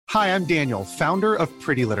Hi, I'm Daniel, founder of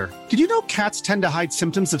Pretty Litter. Did you know cats tend to hide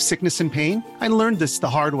symptoms of sickness and pain? I learned this the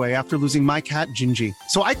hard way after losing my cat, Gingy.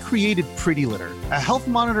 So I created Pretty Litter, a health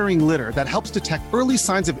monitoring litter that helps detect early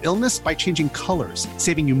signs of illness by changing colors,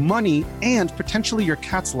 saving you money and potentially your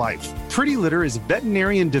cat's life. Pretty Litter is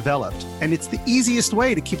veterinarian developed, and it's the easiest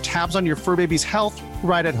way to keep tabs on your fur baby's health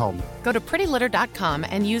right at home. Go to prettylitter.com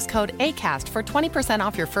and use code ACAST for 20%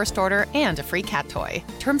 off your first order and a free cat toy.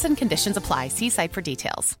 Terms and conditions apply. See site for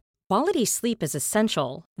details. Quality sleep is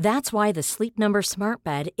essential. That's why the Sleep Number Smart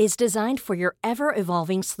Bed is designed for your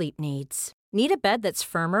ever-evolving sleep needs. Need a bed that's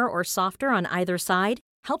firmer or softer on either side?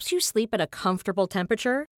 Helps you sleep at a comfortable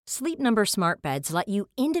temperature? Sleep Number Smart Beds let you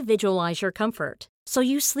individualize your comfort, so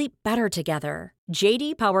you sleep better together.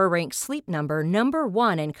 J.D. Power ranks Sleep Number number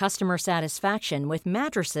 1 in customer satisfaction with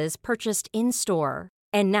mattresses purchased in-store.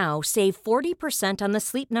 And now save 40% on the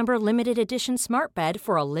Sleep Number Limited Edition Smart Bed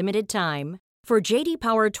for a limited time. For J.D.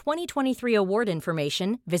 Power 2023 award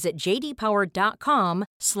information, visit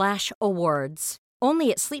jdpower.com/awards.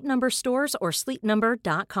 Only at Sleep Number stores or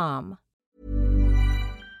sleepnumber.com.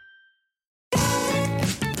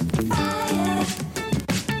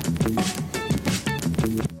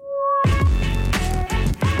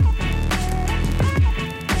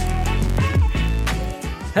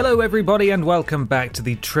 Hello everybody and welcome back to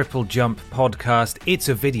the Triple Jump podcast. It's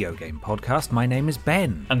a video game podcast. My name is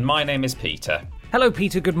Ben. And my name is Peter. Hello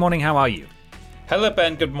Peter, good morning, how are you? Hello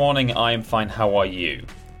Ben, good morning, I am fine, how are you?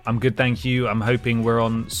 I'm good, thank you. I'm hoping we're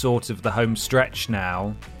on sort of the home stretch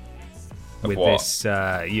now. With what? This,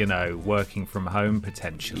 working from home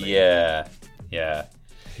potentially. Yeah.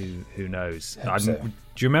 Who knows? So. Do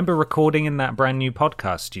you remember recording in that brand new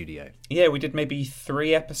podcast studio? Yeah, we did maybe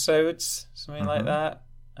 3 episodes, something like that.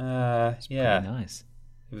 It's pretty nice.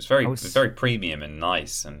 It was very premium and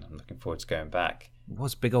nice, and I'm looking forward to going back. It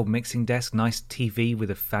was big old mixing desk, nice TV with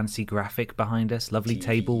a fancy graphic behind us, lovely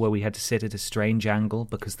table where we had to sit at a strange angle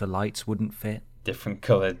because the lights wouldn't fit. Different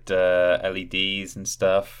coloured LEDs and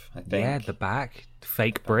stuff, I think. Yeah, the back,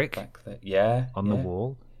 fake brick on the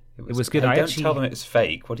wall. It was good. Hey, don't tell them it was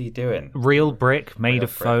fake. What are you doing? Real brick made of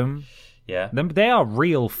foam. Yeah. They are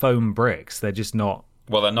real foam bricks. They're just not.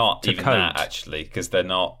 Well, they're not even coat. that, actually, because they're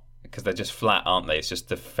just flat, aren't they? It's just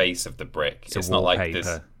the face of the brick. It's not wallpaper. like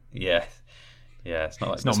this. Yeah, it's not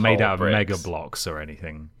like it's not made out of mega blocks or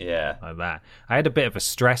anything. Yeah, like that. I had a bit of a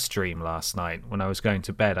stress dream last night when I was going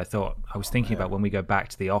to bed. I was thinking about when we go back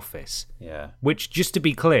to the office. Yeah. Which, just to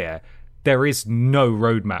be clear, there is no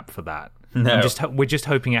roadmap for that. No. We're just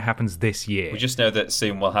hoping it happens this year. We just know that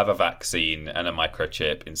soon we'll have a vaccine and a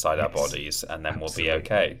microchip inside our bodies, and then we'll be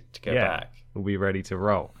okay to go back. We'll be ready to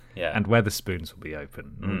roll. Yeah. And Weatherspoons will be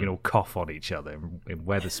open. And we can all cough on each other in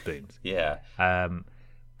Weatherspoons. Yeah.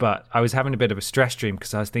 But I was having a bit of a stress dream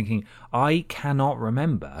because I was thinking, I cannot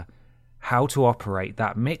remember how to operate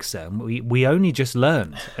that mixer. We only just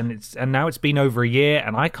learned, and now it's been over a year,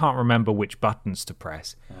 and I can't remember which buttons to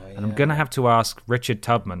press. And I'm going to have to ask Richard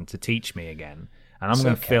Tubman to teach me again, and I'm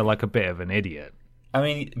going to feel like a bit of an idiot. I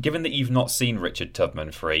mean, given that you've not seen Richard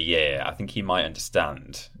Tubman for a year, I think he might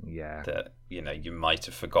understand that, you might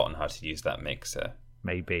have forgotten how to use that mixer.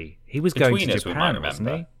 Maybe. He was going to Japan, wasn't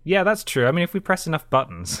he? Yeah, that's true. I mean, if we press enough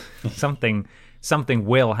buttons, something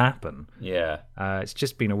will happen. Yeah. It's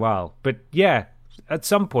just been a while. But yeah, at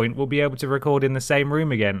some point we'll be able to record in the same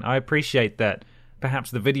room again. I appreciate that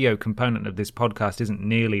perhaps the video component of this podcast isn't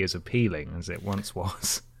nearly as appealing as it once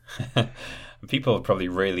was. People are probably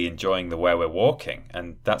really enjoying the Where We're Walking,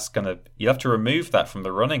 and you'll have to remove that from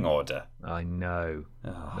the running order. I know.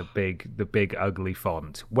 Oh. The big ugly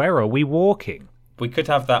font. Where are we walking? We could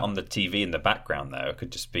have that on the TV in the background, though. It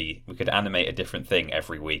could just be, we could animate a different thing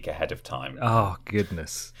every week ahead of time. Oh,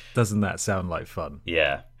 goodness. Doesn't that sound like fun?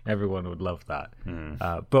 Yeah. Everyone would love that.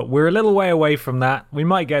 But we're a little way away from that. We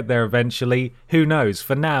might get there eventually. Who knows?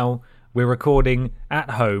 For now, we're recording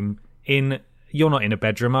at home in... You're not in a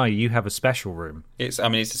bedroom, are you? You have a special room. It's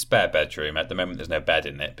a spare bedroom. At the moment, there's no bed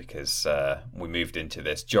in it because we moved into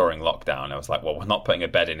this during lockdown. I was like, well, we're not putting a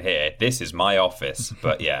bed in here. This is my office.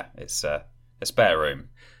 But yeah, it's a spare room.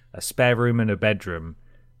 A spare room and a bedroom.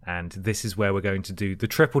 And this is where we're going to do the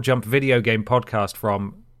Triple Jump video game podcast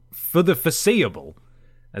from for the foreseeable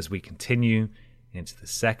as we continue into the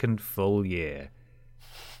second full year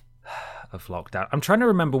of lockdown. I'm trying to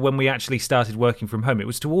remember when we actually started working from home. It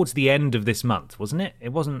was towards the end of this month, wasn't it?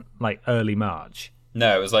 It wasn't like early March.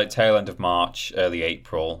 No, it was like tail end of March, early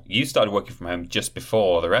April. You started working from home just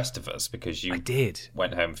before the rest of us because you I did.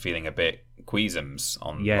 Went home feeling a bit queasums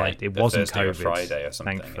on it wasn't Thursday COVID, or Friday or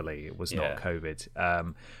something. Thankfully, it was not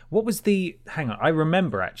COVID. What was the? Hang on, I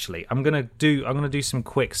remember actually. I'm gonna do some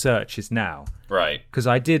quick searches now, right? Because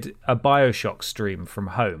I did a BioShock stream from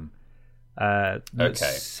home. Let's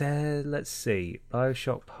see,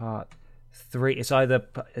 BioShock Part 3.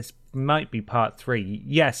 It might be Part 3.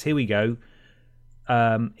 Yes, here we go.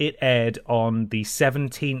 It aired on the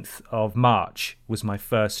 17th of March. Was my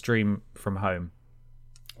first stream from home.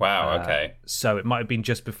 Wow, okay. So it might have been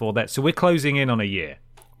just before that. So we're closing in on a year.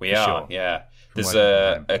 We are, sure. yeah. There's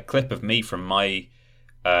a clip of me from my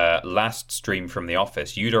last stream from the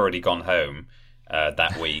office. You'd already gone home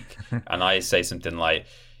that week. And I say something like,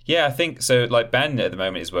 yeah, I think so. Like Ben at the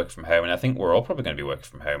moment is working from home. And I think we're all probably going to be working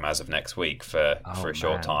from home as of next week for a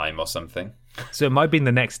short time or something. So it might have been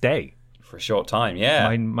the next day. For a short time,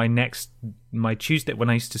 yeah. My Tuesday, when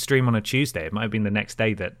I used to stream on a Tuesday, it might have been the next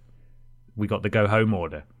day that we got the go home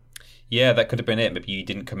order. Yeah, that could have been it. Maybe you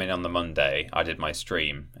didn't come in on the Monday. I did my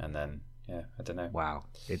stream, and then I don't know. Wow,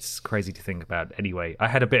 it's crazy to think about. Anyway, I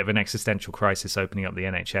had a bit of an existential crisis opening up the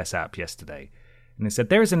NHS app yesterday, and it said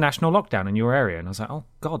there is a national lockdown in your area, and I was like, oh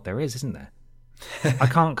God, there is, isn't there? I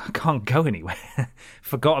can't go anywhere.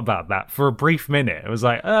 Forgot about that for a brief minute. It was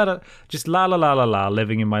like just la la la la la,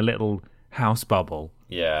 living in my little house bubble.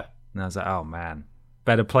 Yeah, and I was like, oh man,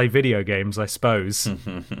 better play video games, I suppose.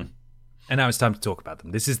 And now it's time to talk about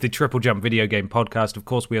them. This is the Triple Jump Video Game Podcast. Of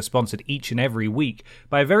course, we are sponsored each and every week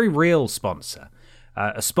by a very real sponsor.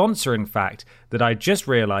 A sponsor, in fact, that I just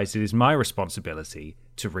realised it is my responsibility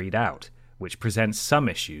to read out, which presents some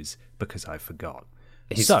issues because I forgot.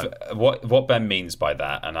 What Ben means by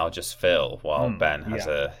that, and I'll just fill while Ben has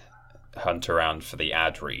a hunt around for the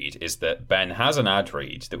ad read, is that Ben has an ad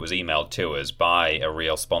read that was emailed to us by a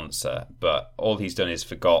real sponsor, but all he's done is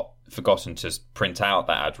forgotten to print out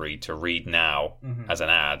that ad read to read now as an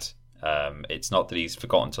ad. It's not that he's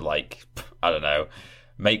forgotten to, like, I don't know,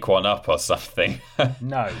 make one up or something.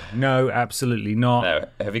 No, absolutely not. No.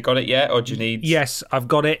 Have you got it yet, or do you need... Yes, I've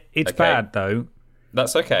got it. It's bad, though.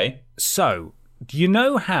 That's okay. So, do you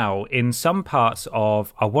know how in some parts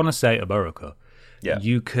of, I want to say America,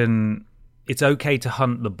 you can... It's okay to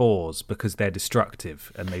hunt the boars because they're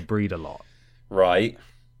destructive and they breed a lot. Right.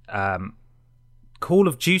 Call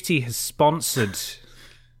of Duty has sponsored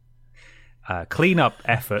cleanup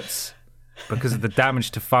efforts because of the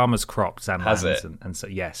damage to farmers' crops and lands. Has it? And so,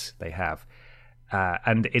 yes, they have.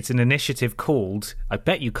 And it's an initiative called, I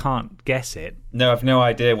bet you can't guess it. No, I've no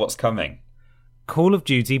idea what's coming. Call of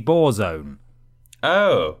Duty Boar Zone.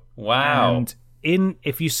 Oh, wow. And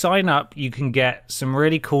if you sign up, you can get some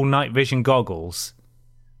really cool night vision goggles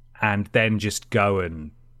and then just go and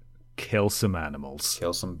kill some animals.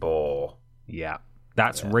 Kill some boar. Yeah,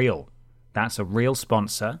 that's real. That's a real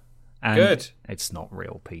sponsor. And good. It's not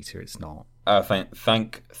real, Peter. It's not.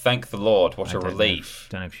 Thank the Lord. What a relief.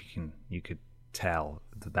 Don't know if you could tell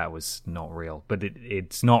that was not real, but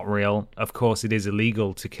it's not real. Of course, it is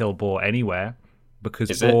illegal to kill boar anywhere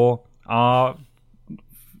because boar are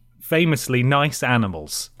famously nice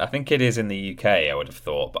animals. I think it is in the UK, I would have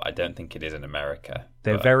thought, but I don't think it is in America.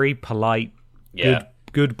 They're very polite,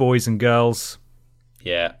 good boys and girls.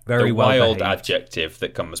 Yeah, very the well wild behaved. Adjective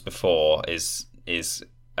that comes before is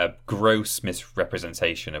a gross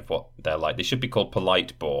misrepresentation of what they're like. They should be called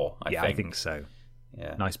polite boar, I think. I think so.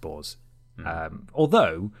 Yeah. Nice boars.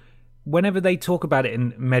 Although, whenever they talk about it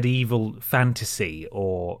in medieval fantasy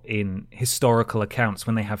or in historical accounts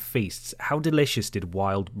when they have feasts, how delicious did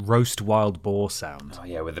roast wild boar sound? Oh,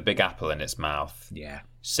 yeah, with a big apple in its mouth. Yeah.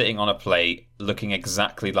 Sitting on a plate, looking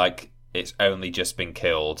exactly like it's only just been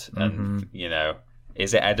killed. And, you know,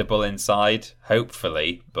 is it edible inside?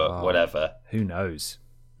 Hopefully, but whatever. Who knows?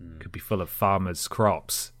 Could be full of farmers'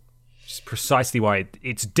 crops. Which is precisely why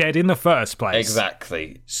it's dead in the first place.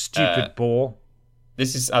 Exactly. Stupid boar.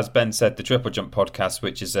 This is, as Ben said, the Triple Jump podcast,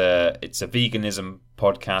 which is a veganism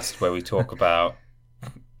podcast where we talk about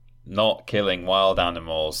not killing wild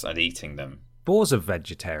animals and eating them. Boars are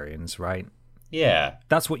vegetarians, right? Yeah.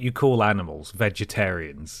 That's what you call animals,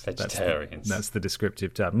 vegetarians. Vegetarians. That's the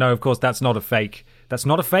descriptive term. No, of course, that's not a fake. That's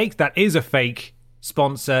not a fake. That is a fake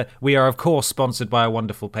sponsor. We are, of course, sponsored by our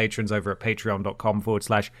wonderful patrons over at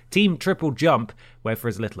patreon.com/Team Triple Jump, where for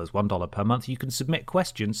as little as $1 per month, you can submit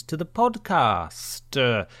questions to the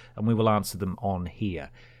podcast, and we will answer them on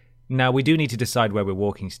here. Now, we do need to decide where we're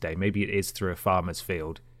walking today. Maybe it is through a farmer's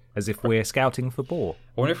field, as if we're scouting for boar.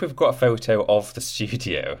 I wonder if we've got a photo of the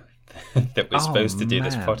studio that we're supposed to do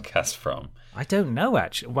this podcast from. I don't know,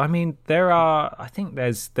 actually. I mean, I think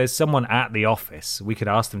there's someone at the office. We could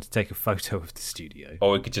ask them to take a photo of the studio.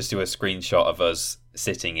 Or we could just do a screenshot of us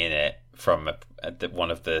sitting in it from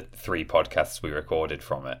one of the 3 podcasts we recorded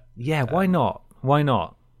from it. Yeah, why not? Why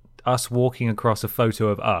not? Us walking across a photo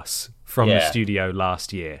of us from the studio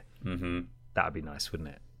last year. Mm-hmm. That would be nice, wouldn't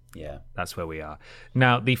it? Yeah. That's where we are.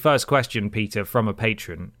 Now, the first question, Peter, from a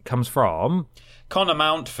patron, comes from... Connor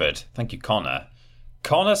Mountford. Thank you, Connor.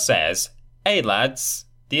 Connor says, "Hey, lads.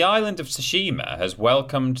 The island of Tsushima has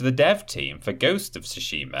welcomed the dev team for Ghost of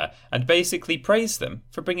Tsushima and basically praised them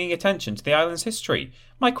for bringing attention to the island's history.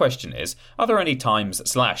 My question is, are there any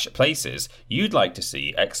times/places you'd like to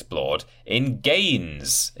see explored in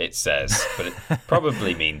games?" It says, but it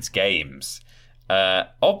probably means games.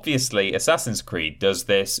 Obviously, Assassin's Creed does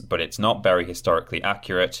this, but it's not very historically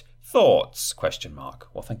accurate. Thoughts? ?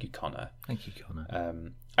 Well, thank you, Connor. Thank you,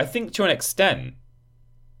 Connor. I think to an extent,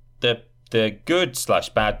 the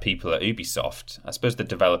good/bad people at Ubisoft, I suppose the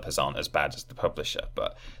developers aren't as bad as the publisher,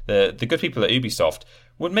 but the good people at Ubisoft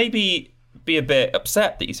would maybe be a bit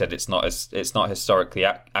upset that you said it's not historically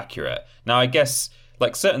accurate. Now, I guess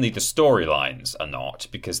certainly the storylines are not,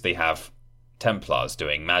 because they have Templars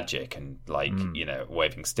doing magic and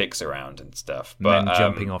waving sticks around and stuff. But men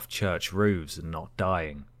jumping off church roofs and not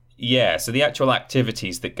dying. Yeah, so the actual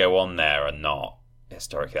activities that go on there are not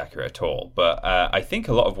historically accurate at all. But I think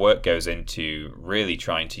a lot of work goes into really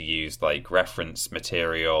trying to use reference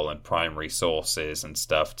material and primary sources and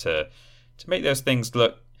stuff to make those things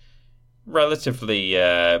look relatively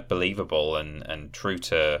believable and true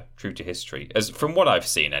to history, as from what I've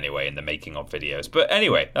seen anyway in the making of videos. But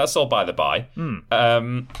anyway, that's all by the by.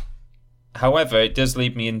 However, it does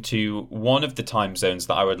lead me into one of the time zones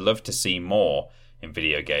that I would love to see more in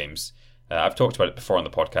video games. I've talked about it before on the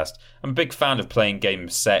podcast. I'm a big fan of playing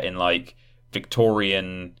games set in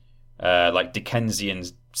Victorian, Dickensian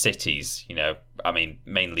cities. I mean,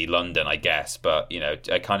 mainly London, I guess, but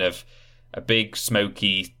a kind of a big,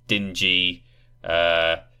 smoky, dingy,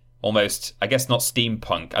 almost, I guess, not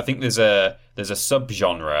steampunk. I think there's a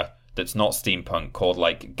subgenre that's not steampunk called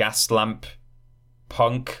gas lamp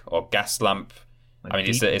punk or gas lamp. I mean,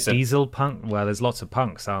 it's a diesel punk. Well, there's lots of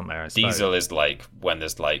punks, aren't there? Diesel is when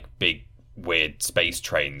there's big weird space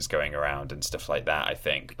trains going around and stuff like that, I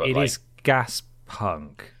think. But it is gas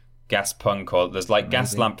punk. Gas punk, or there's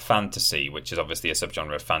gas lamp fantasy, which is obviously a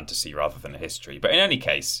subgenre of fantasy rather than a history. But in any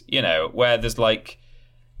case, where there's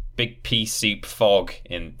big pea soup fog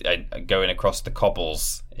in going across the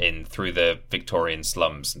cobbles through the Victorian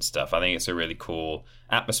slums and stuff. I think it's a really cool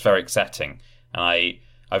atmospheric setting, and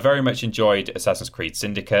I very much enjoyed Assassin's Creed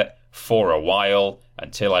Syndicate for a while,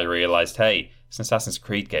 until I realised, hey, it's an Assassin's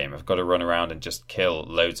Creed game. I've got to run around and just kill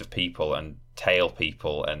loads of people and tail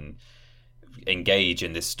people and engage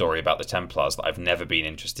in this story about the Templars that I've never been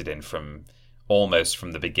interested in from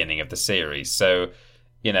the beginning of the series. So,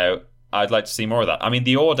 I'd like to see more of that. I mean,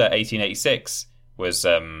 The Order 1886 was,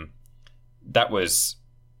 that was,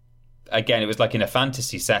 again, it was in a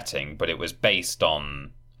fantasy setting, but it was based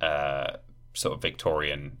on sort of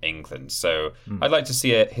Victorian England. So I'd like to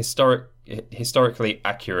see a historically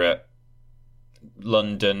accurate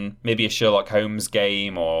London, maybe a Sherlock Holmes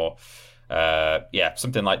game, or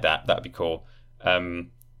something like that. That'd be cool.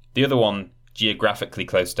 The other one, geographically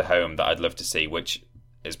close to home, that I'd love to see, which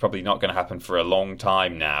is probably not going to happen for a long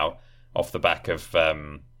time now, off the back of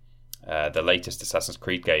the latest Assassin's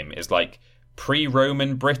Creed game, is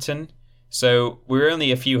pre-Roman Britain. So we're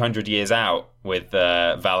only a few hundred years out with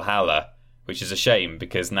Valhalla, which is a shame,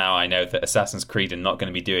 because now I know that Assassin's Creed are not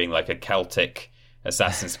going to be doing a Celtic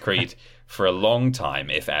Assassin's Creed for a long time,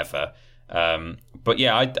 if ever. But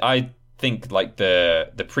yeah, I think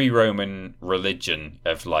the pre-Roman religion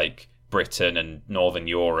of Britain and Northern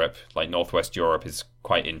Europe, Northwest Europe, is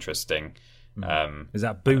quite interesting. Is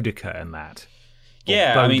that Boudica and that?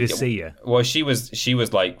 Yeah, Boudicca? Well, she was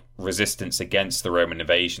resistance against the Roman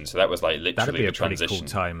invasion, so that was literally That'd be the a transition. Pretty cool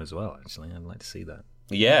time as well. Actually, I'd like to see that.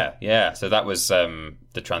 Yeah. So that was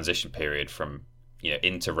the transition period from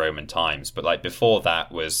into Roman times. But before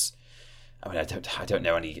that was, I don't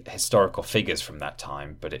know any historical figures from that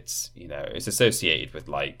time, but it's it's associated with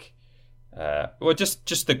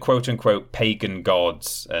just the quote unquote pagan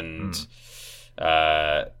gods and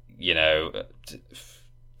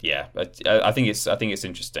yeah, I think it's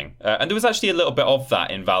interesting, and there was actually a little bit of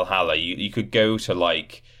that in Valhalla. You could go to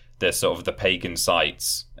the sort of the pagan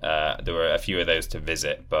sites. There were a few of those to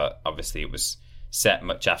visit, but obviously it was set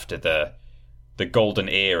much after the golden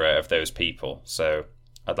era of those people. So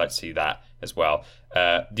I'd like to see that as well.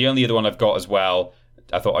 The only other one I've got as well,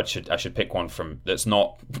 I thought I should pick one from that's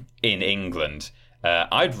not in England.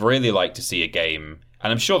 I'd really like to see a game,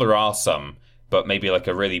 and I'm sure there are some, but maybe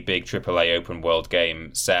a really big AAA open world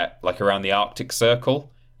game set around the Arctic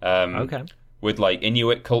Circle. Okay. With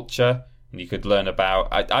Inuit culture. You could learn about.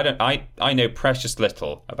 I know precious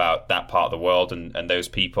little about that part of the world and those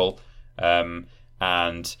people,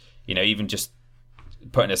 and even just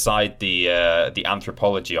putting aside the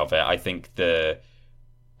anthropology of it, I think the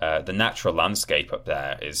natural landscape up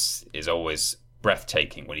there is always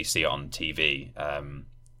breathtaking when you see it on TV.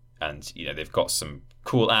 And they've got some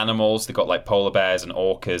cool animals. They've got like polar bears and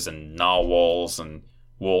orcas and narwhals and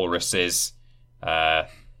walruses,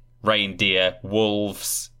 reindeer,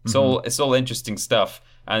 wolves. It's all interesting stuff.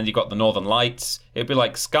 And you've got the Northern Lights. It'd be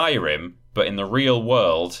like Skyrim, but in the real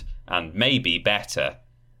world, and maybe better.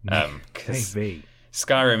 Maybe.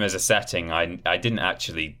 Skyrim as a setting, I didn't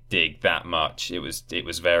actually dig that much. It was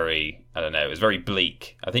very, I don't know, it was very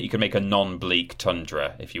bleak. I think you could make a non-bleak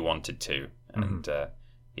tundra if you wanted to. And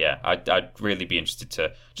I'd really be interested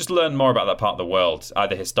to just learn more about that part of the world,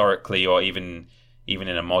 either historically or even in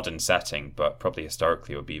a modern setting, but probably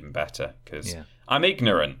historically would be even better, because I'm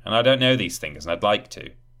ignorant and I don't know these things, and I'd like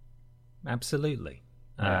to. Absolutely.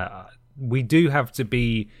 We do have to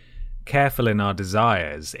be careful in our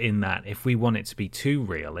desires, in that if we want it to be too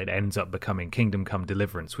real, it ends up becoming Kingdom Come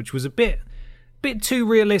Deliverance, which was a bit too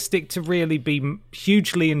realistic to really be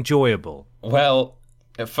hugely enjoyable. Well,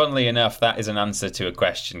 funnily enough, that is an answer to a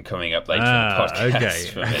question coming up later in the podcast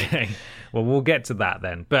for me. Okay. Well, we'll get to that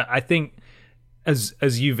then. But I think, as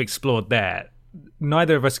you've explored there,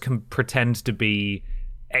 neither of us can pretend to be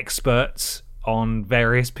experts on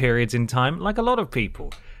various periods in time, like a lot of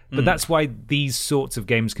people. But that's why these sorts of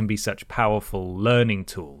games can be such powerful learning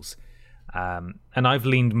tools. And I've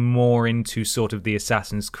leaned more into sort of the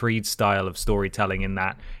Assassin's Creed style of storytelling, in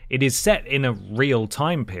that it is set in a real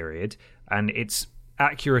time period, and it's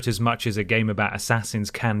accurate as much as a game about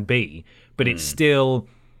assassins can be, but it's still,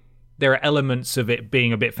 there are elements of it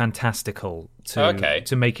being a bit fantastical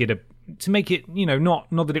to make it not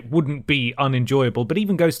that it wouldn't be unenjoyable. But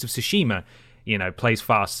even Ghost of Tsushima, plays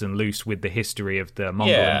fast and loose with the history of the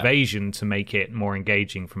Mongol invasion to make it more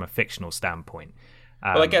engaging from a fictional standpoint.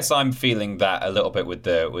 Well, I guess I'm feeling that a little bit with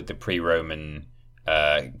the pre-Roman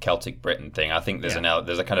Celtic Britain thing. I think there's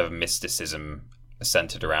a kind of mysticism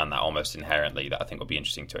centered around that almost inherently that I think will be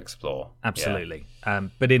interesting to explore. Absolutely. Yeah.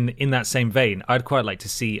 But in that same vein, I'd quite like to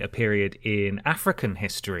see a period in African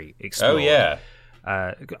history explored. Oh, yeah.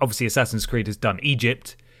 Obviously, Assassin's Creed has done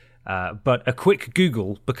Egypt, but a quick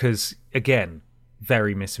Google, because, again,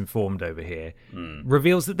 very misinformed over here,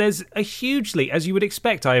 reveals that there's a hugely, as you would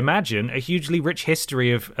expect, I imagine, a hugely rich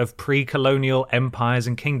history of pre-colonial empires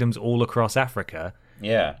and kingdoms all across Africa.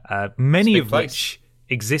 Yeah. Many of which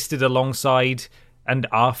existed alongside and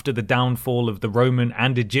after the downfall of the Roman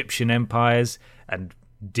and Egyptian empires. And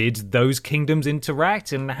did those kingdoms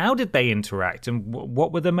interact, and how did they interact, and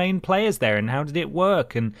what were the main players there, and how did it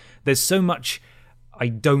work? And there's so much I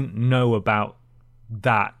don't know about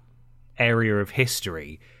that area of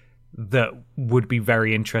history that would be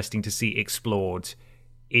very interesting to see explored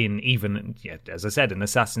in even, as I said, an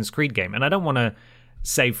Assassin's Creed game. And I don't want to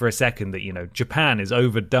say for a second that, Japan is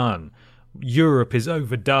overdone, Europe is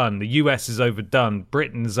overdone, the US is overdone,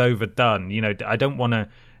 Britain is overdone. I don't want to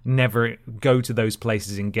never go to those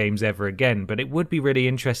places in games ever again, but it would be really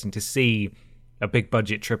interesting to see a big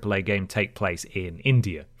budget AAA game take place in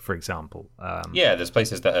India, for example. There's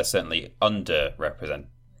places that are certainly represented.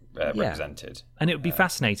 And it would be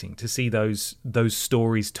fascinating to see those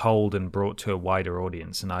stories told and brought to a wider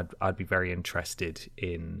audience, and I'd be very interested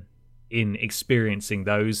in experiencing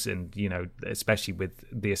those, and especially with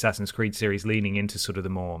the Assassin's Creed series leaning into sort of the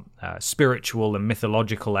more spiritual and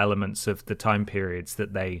mythological elements of the time periods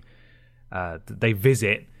that they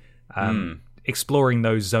visit, exploring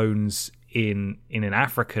those zones in an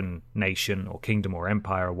African nation or kingdom or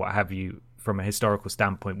empire or what have you from a historical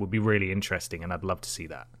standpoint would be really interesting, and I'd love to see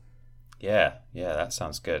that. Yeah, that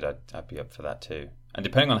sounds good. I'd be up for that too. And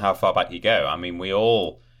depending on how far back you go, I mean,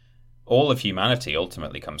 all of humanity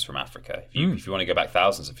ultimately comes from Africa. If you want to go back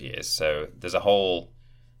thousands of years, so there's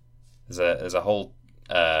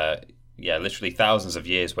literally thousands of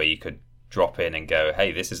years where you could drop in and go,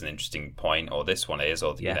 hey, this is an interesting point, or this one is,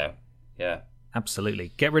 or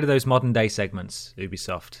Absolutely. Get rid of those modern day segments,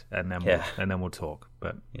 Ubisoft, and then we'll talk.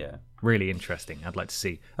 But really interesting. I'd like to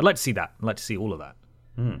see that. I'd like to see all of that.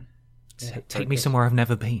 Take me somewhere I've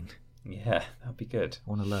never been. Yeah, that'd be good. I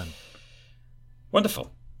want to learn.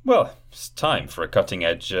 Wonderful. Well, it's time for a cutting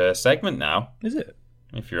edge segment now. Is it?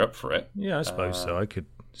 If you're up for it. Yeah, I suppose so. I could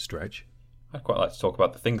stretch. I'd quite like to talk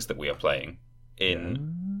about the things that we are playing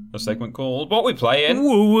in a segment called What We Play In.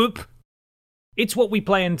 Whoop. It's What We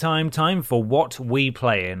Play In time for What We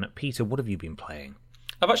Play In. Peter, what have you been playing?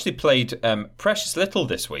 I've actually played precious little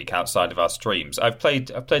this week outside of our streams. I've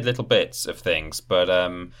played little bits of things, but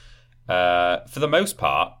for the most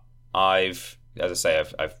part,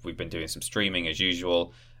 we've been doing some streaming as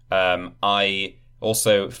usual. I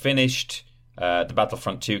also finished the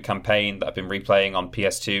Battlefront 2 campaign that I've been replaying on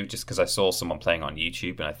PS2 just because I saw someone playing on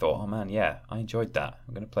YouTube and I thought, oh man, yeah, I enjoyed that.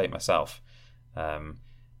 I'm going to play it myself.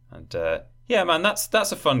 Yeah, man,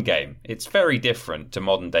 that's a fun game. It's very different to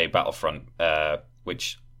modern day Battlefront,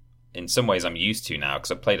 which in some ways I'm used to now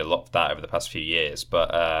because I've played a lot of that over the past few years.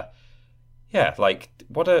 But yeah, like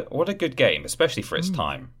what a good game, especially for its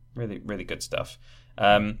time. Really, really good stuff.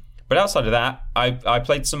 But outside of that, I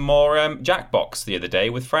played some more Jackbox the other day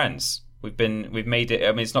with friends. We've made it.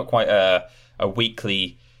 I mean, it's not quite a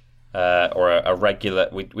weekly or a regular.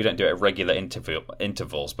 We don't do it at regular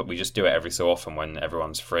intervals, but we just do it every so often when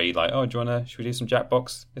everyone's free. Like, oh, should we do some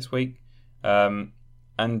Jackbox this week? Man,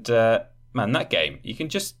 that game, you can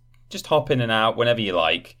just hop in and out whenever you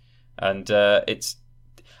like, and it's.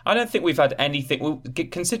 I don't think we've had anything.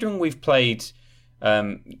 Considering we've played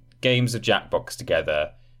games of Jackbox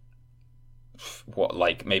together,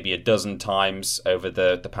 like maybe a dozen times over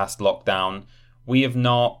the past lockdown, we have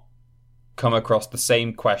not come across the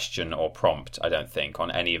same question or prompt, I don't think, on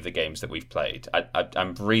any of the games that we've played.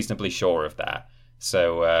 I'm reasonably sure of that.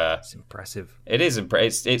 So it's impressive. It is.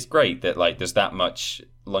 It's great that like there's that much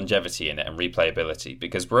longevity in it and replayability,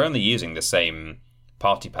 because we're only using the same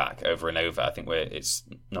party pack over and over. I think it's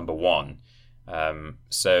number 1.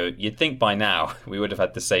 So you'd think by now we would have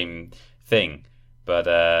had the same thing,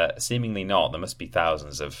 but seemingly not. There must be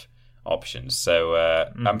thousands of options. So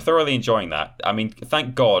I'm thoroughly enjoying that. I mean,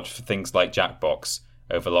 thank God for things like Jackbox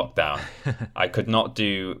over lockdown. I could not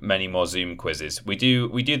do many more Zoom quizzes. We do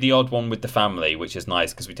the odd one with the family, which is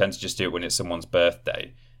nice because we tend to just do it when it's someone's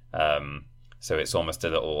birthday. So it's almost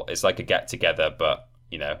it's like a get together, but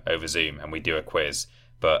over Zoom, and we do a quiz.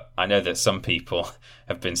 But I know that some people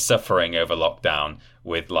have been suffering over lockdown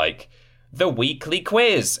with like the weekly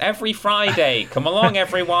quiz every Friday. Come along,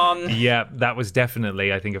 everyone. Yeah, that was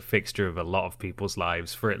definitely, I think, a fixture of a lot of people's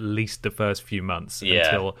lives for at least the first few months,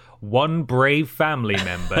 until one brave family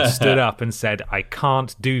member stood up and said, I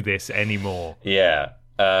can't do this anymore. Yeah.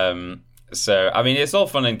 So, I mean, it's all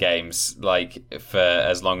fun and games, like, for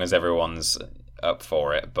as long as everyone's up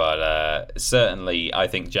for it. But certainly, I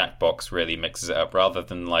think Jackbox really mixes it up rather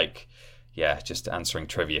than, like, just answering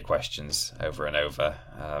trivia questions over and over.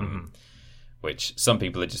 Which some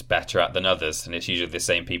people are just better at than others, and it's usually the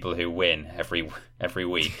same people who win every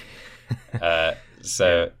week.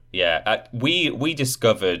 We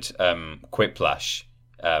discovered Quiplash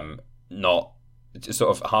not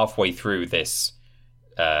sort of halfway through this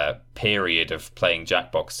period of playing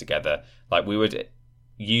Jackbox together. Like, we would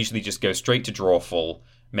usually just go straight to Drawful,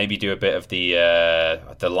 maybe do a bit of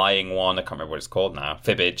the lying one. I can't remember what it's called now.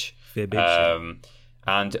 Fibbage.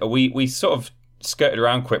 And we sort of skirted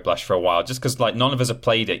around Quiplash for a while just because like none of us have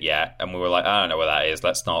played it yet, and we were like, I don't know what that is.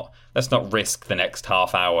 Let's not risk the next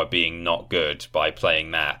half hour being not good by playing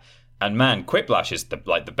that. And man, Quiplash is the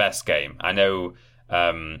best game. I know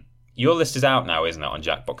your list is out now, isn't it, on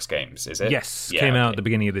Jackbox Games? Is it? Yes, came out at the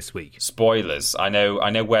beginning of this week. Spoilers. I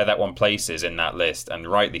know where that one places in that list, and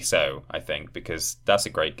rightly so, I think, because that's a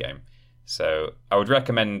great game. So I would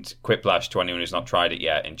recommend Quiplash to anyone who's not tried it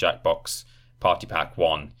yet in Jackbox Party Pack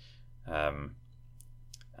 1.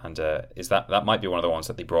 Is that might be one of the ones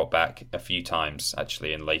that they brought back a few times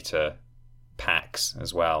actually in later packs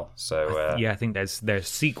as well. So I think there's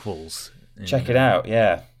sequels. Check it out,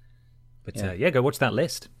 yeah. But go watch that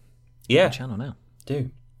list. Yeah, on the channel now. Do.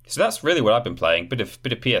 So that's really what I've been playing. Bit of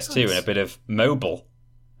PS2 and a bit of mobile.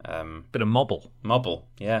 Bit of mobile. Mobile,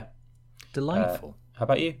 yeah. Delightful. How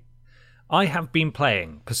about you? I have been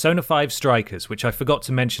playing Persona 5 Strikers, which I forgot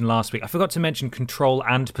to mention last week. I forgot to mention Control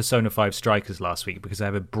and Persona 5 Strikers last week because I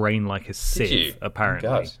have a brain like a sieve,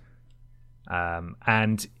 apparently.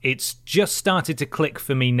 And it's just started to click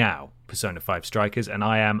for me now, Persona 5 Strikers, and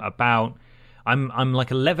I am I'm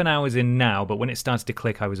like 11 hours in now, but when it started to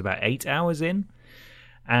click, I was about 8 hours in.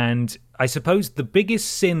 And I suppose the biggest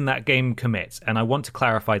sin that game commits, and I want to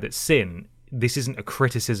clarify that this isn't a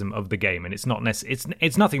criticism of the game, and it's not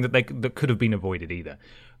it's nothing that could have been avoided either.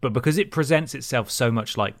 But because it presents itself so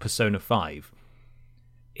much like Persona 5,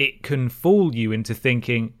 it can fool you into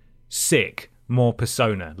thinking, sick, more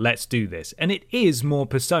Persona, let's do this. And it is more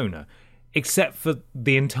Persona, except for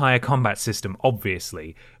the entire combat system,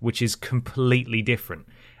 obviously, which is completely different.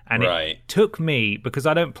 And It took me, because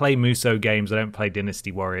I don't play Musou games, I don't play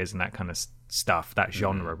Dynasty Warriors and that kind of stuff, that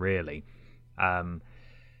genre, really.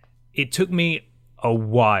 It took me a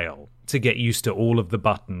while to get used to all of the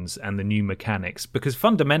buttons and the new mechanics, because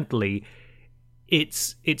fundamentally,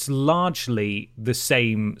 it's largely the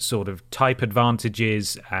same sort of type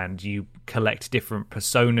advantages, and you collect different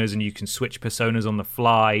personas, and you can switch personas on the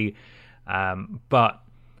fly. But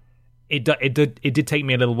it did take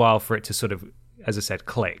me a little while for it to sort of, as I said,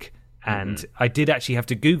 click. And I did actually have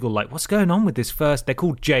to Google, like, what's going on with this first... They're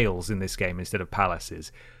called jails in this game instead of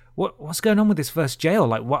palaces. What's going on with this first jail?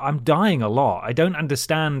 Like, I'm dying a lot. I don't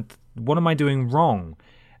understand. What am I doing wrong?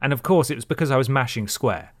 And of course, it was because I was mashing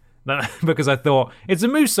square. Because I thought, it's a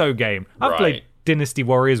Musou game. I've played Dynasty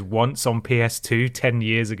Warriors once on PS2 10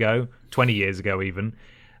 years ago, 20 years ago even.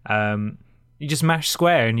 You just mash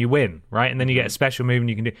square and you win, right? And then you get a special move and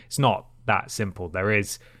you can do... It's not that simple.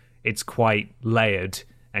 It's quite layered,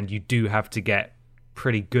 and you do have to get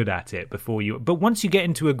pretty good at it before you... But once you get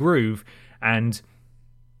into a groove and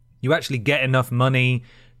you actually get enough money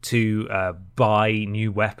to buy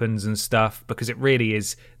new weapons and stuff, because it really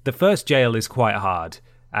is... The first jail is quite hard,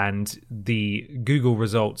 and the Google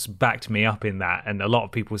results backed me up in that, and a lot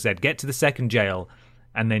of people said, get to the second jail,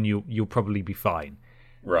 and then you'll probably be fine.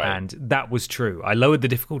 Right. And that was true. I lowered the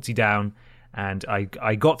difficulty down, and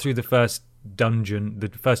I got through the first dungeon, the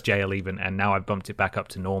first jail even, and now I've bumped it back up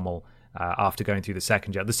to normal after going through the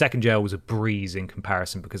second jail. The second jail was a breeze in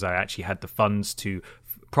comparison, because I actually had the funds to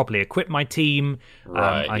properly equip my team.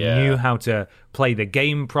 I knew how to play the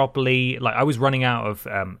game properly. Like, I was running out of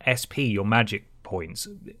SP or magic points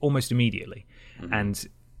almost immediately, and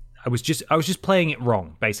I was just playing it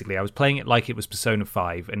wrong. Basically, I was playing it like it was Persona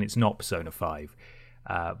 5, and it's not Persona 5.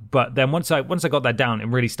 But then once I got that down, it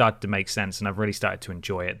really started to make sense, and I've really started to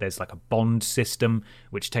enjoy it. There's like a bond system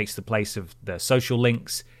which takes the place of the social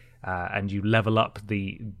links, and you level up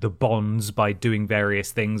the bonds by doing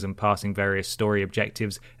various things and passing various story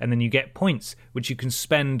objectives, and then you get points which you can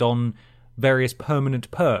spend on various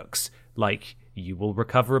permanent perks, like you will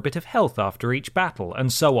recover a bit of health after each battle,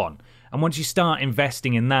 and so on. And once you start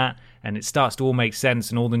investing in that, and it starts to all make sense,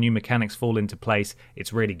 and all the new mechanics fall into place,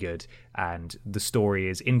 it's really good. And the story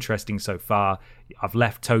is interesting so far. I've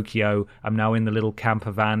left Tokyo. I'm now in the little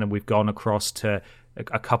camper van, and we've gone across to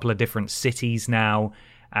a couple of different cities now.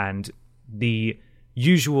 And the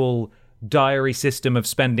usual diary system of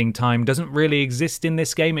spending time doesn't really exist in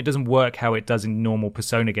this game. It doesn't work how it does in normal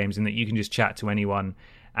Persona games, in that you can just chat to anyone,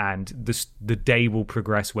 and the day will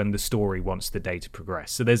progress when the story wants the day to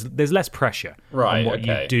progress. So there's less pressure on what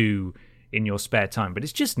you do in your spare time. But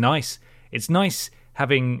it's just nice. It's nice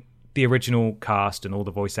having the original cast and all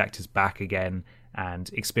the voice actors back again, and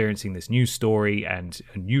experiencing this new story and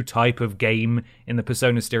a new type of game in the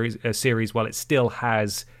Persona series, while it still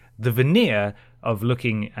has the veneer of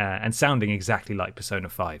looking and sounding exactly like Persona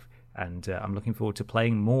 5. And I'm looking forward to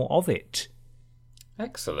playing more of it.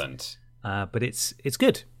 Excellent. But it's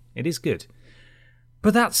good. It is good.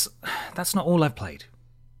 But that's not all I've played.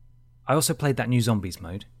 I also played that new Zombies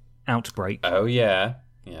mode, Outbreak. Oh, yeah.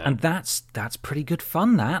 And that's pretty good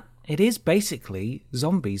fun, that. It is basically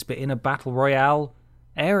zombies, but in a battle royale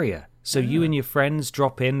area. So you and your friends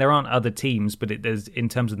drop in. There aren't other teams, but there's in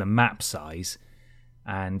terms of the map size.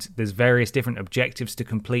 And there's various different objectives to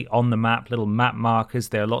complete on the map, little map markers.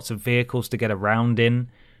 There are lots of vehicles to get around in.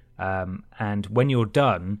 And when you're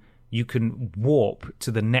done, you can warp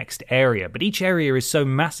to the next area. But each area is so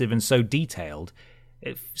massive and so detailed,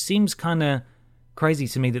 it seems kind of crazy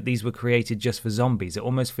to me that these were created just for zombies. It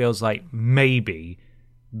almost feels like maybe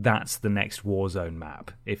that's the next Warzone map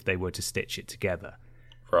if they were to stitch it together.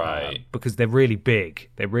 Right. Because they're really big.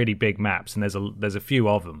 They're really big maps, and there's a few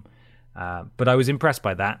of them. But I was impressed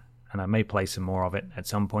by that, and I may play some more of it at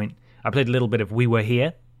some point. I played a little bit of We Were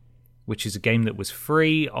Here, which is a game that was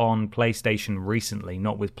free on PlayStation recently,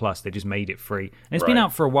 not with Plus. They just made it free. And it's been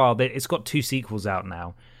out for a while. It's got 2 sequels out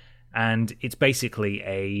now. And it's basically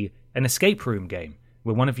an escape room game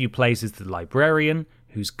where one of you plays as the librarian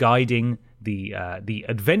who's guiding the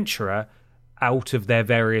adventurer out of their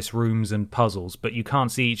various rooms and puzzles, but you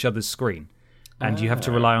can't see each other's screen. And you have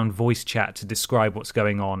to rely on voice chat to describe what's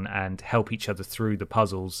going on and help each other through the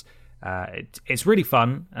puzzles. It's really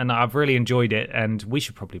fun, and I've really enjoyed it, and we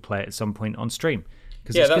should probably play it at some point on stream.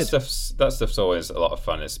 Yeah, that stuff's always a lot of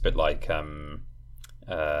fun. It's a bit like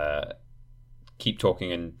Keep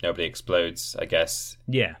Talking and Nobody Explodes, I guess.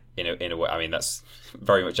 Yeah. In a way, I mean, that's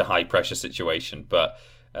very much a high pressure situation, but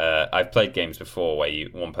I've played games before where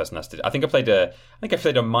one person has to. I think I played a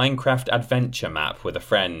Minecraft adventure map with a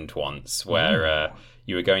friend once, where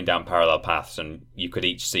you were going down parallel paths and you could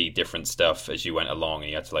each see different stuff as you went along, and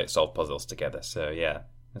you had to solve puzzles together. So yeah,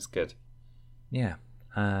 that's good. Yeah.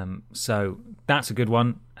 So that's a good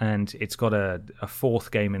one, and it's got a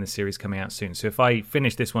 4th game in the series coming out soon. So if I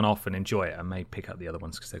finish this one off and enjoy it, I may pick up the other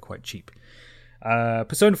ones because they're quite cheap.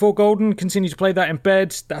 Persona 4 Golden, continue to play that in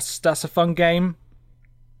bed. That's a fun game.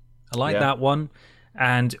 I like that one.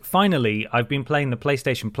 And finally, I've been playing the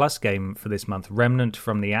PlayStation Plus game for this month, Remnant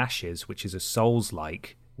from the Ashes, which is a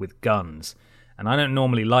Souls-like with guns. And I don't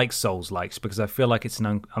normally like Souls-likes because I feel like it's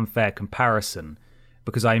an unfair comparison,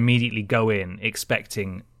 because I immediately go in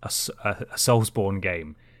expecting a Soulsborne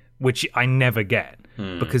game, which I never get,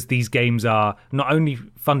 because these games are not only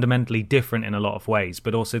fundamentally different in a lot of ways,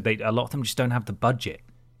 but also a lot of them just don't have the budget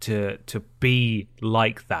to be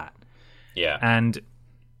like that. Yeah. And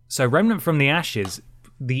so Remnant from the Ashes,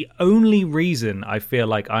 the only reason I feel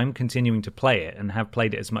like I'm continuing to play it and have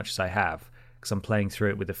played it as much as I have, because I'm playing through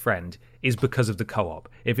it with a friend, is because of the co-op.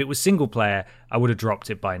 If it was single player, I would have dropped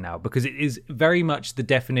it by now, because it is very much the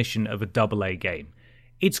definition of a AA game.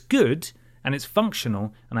 It's good and it's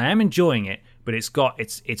functional and I am enjoying it, but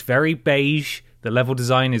it's very beige. The level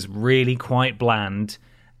design is really quite bland,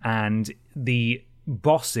 and the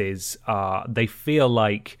bosses they feel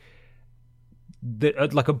like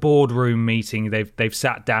a boardroom meeting. They've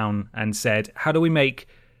sat down and said, how do we make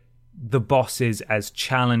the bosses as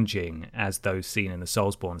challenging as those seen in the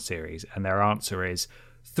Soulsborne series? And their answer is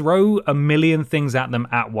throw a million things at them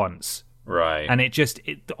at once. Right. And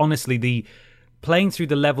honestly, the playing through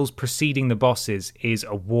the levels preceding the bosses is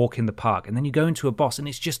a walk in the park. And then you go into a boss and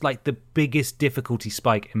it's just like the biggest difficulty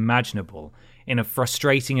spike imaginable in a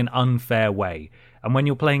frustrating and unfair way. And when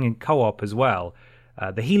you're playing in co-op as well,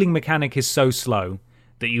 the healing mechanic is so slow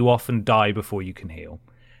that you often die before you can heal.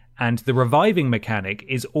 And the reviving mechanic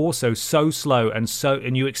is also so slow and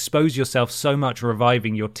you expose yourself so much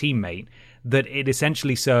reviving your teammate that it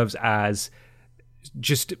essentially serves as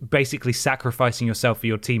just basically sacrificing yourself for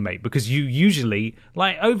your teammate, because you usually,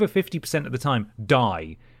 like over 50% of the time,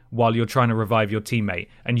 die while you're trying to revive your teammate,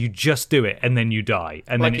 and you just do it and then you die,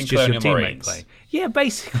 and like then it's just your teammate Marines. playing. Yeah,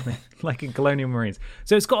 basically, like in Colonial Marines.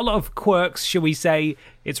 So it's got a lot of quirks, shall we say.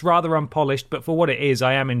 It's rather unpolished, but for what it is,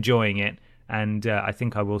 I am enjoying it, and I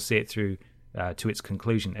think I will see it through to its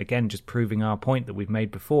conclusion. Again, just proving our point that we've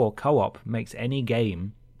made before, co-op makes any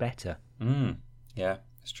game better. Yeah,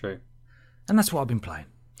 it's true. And that's what I've been playing.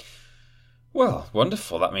 Well,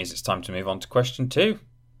 wonderful. That means it's time to move on to question 2.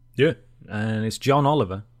 Yeah. And it's John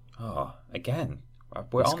Oliver. Oh, again.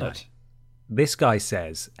 We're honoured. This guy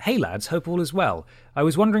says, "Hey lads, hope all is well. I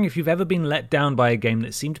was wondering if you've ever been let down by a game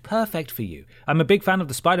that seemed perfect for you. I'm a big fan of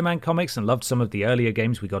the Spider-Man comics and loved some of the earlier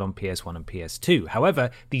games we got on PS1 and PS2.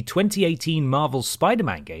 However, the 2018 Marvel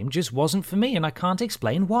Spider-Man game just wasn't for me, and I can't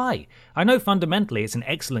explain why. I know fundamentally it's an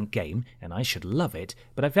excellent game, and I should love it,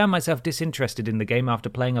 but I found myself disinterested in the game after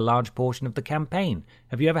playing a large portion of the campaign.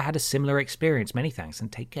 Have you ever had a similar experience? Many thanks,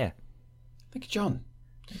 and take care." Thank you, John.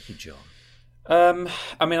 Thank you, John.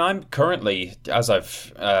 I mean, I'm currently, as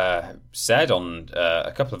I've said on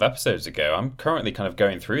a couple of episodes ago, I'm currently kind of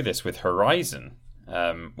going through this with Horizon,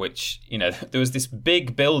 which, you know, there was this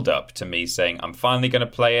big build-up to me saying, I'm finally going to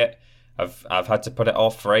play it. I've had to put it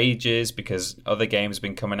off for ages because other games have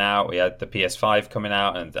been coming out. We had the PS5 coming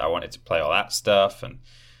out, and I wanted to play all that stuff, and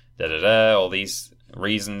all these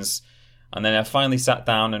reasons. And then I finally sat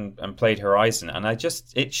down and played Horizon, and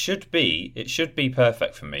it should be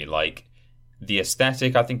perfect for me. Like, the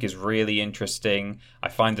aesthetic, I think, is really interesting. I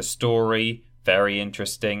find the story very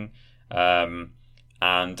interesting.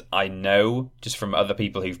 And I know, just from other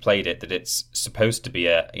people who've played it, that it's supposed to be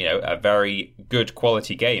a very good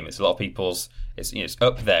quality game. It's a lot of people's... It's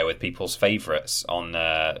up there with people's favourites on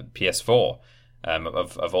PS4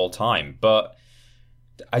 of all time. But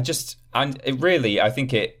I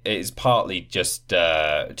think it is partly just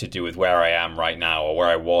to do with where I am right now, or where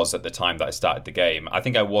I was at the time that I started the game. I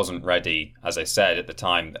think I wasn't ready, as I said at the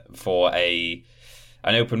time, for an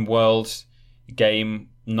open world game,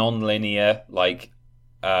 non-linear. Like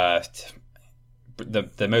the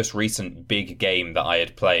most recent big game that I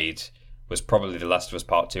had played was probably The Last of Us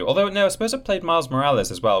Part 2. Although no, I suppose I played Miles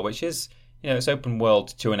Morales as well, which is, it's open world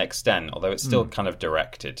to an extent, although it's still kind of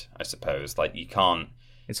directed, I suppose. Like, you can't.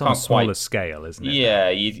 It's on a smaller scale, isn't it? Yeah,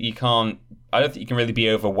 you can't... I don't think you can really be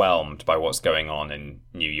overwhelmed by what's going on in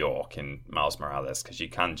New York in Miles Morales, because you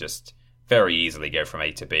can just very easily go from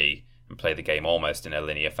A to B and play the game almost in a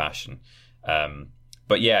linear fashion.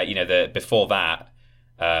 But yeah, before that,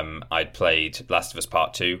 I'd played Last of Us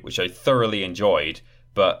Part 2, which I thoroughly enjoyed.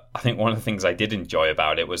 But I think one of the things I did enjoy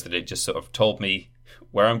about it was that it just sort of told me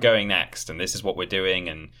where I'm going next, and this is what we're doing,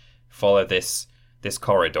 and follow this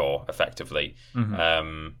corridor effectively.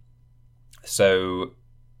 Mm-hmm. So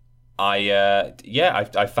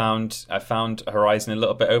I found Horizon a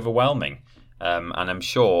little bit overwhelming, and I'm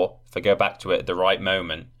sure if I go back to it at the right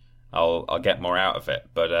moment, I'll get more out of it.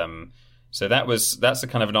 But So that's a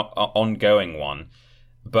kind of an ongoing one.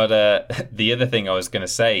 But the other thing I was going to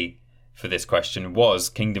say for this question was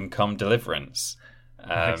Kingdom Come Deliverance.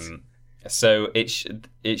 Nice. So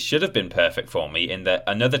it should have been perfect for me in that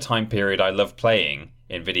another time period I love playing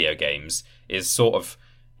in video games is sort of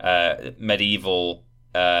the medieval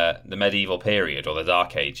period or the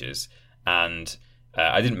Dark Ages. And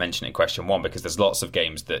I didn't mention it in question 1 because there's lots of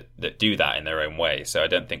games that do that in their own way. So I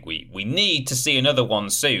don't think we need to see another one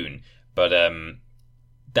soon. But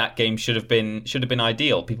that game should have been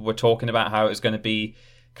ideal. People were talking about how it was going to be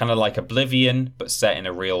kind of like Oblivion, but set in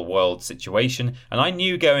a real world situation. And I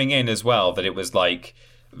knew going in as well that it was like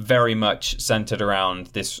very much centered around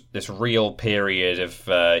this real period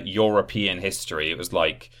of European history. It was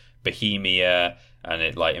like Bohemia, and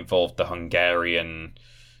it like involved the Hungarian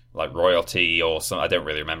like royalty or some. I don't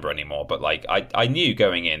really remember anymore. But like I knew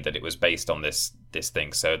going in that it was based on this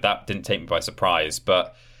thing, so that didn't take me by surprise.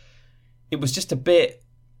 But it was just a bit.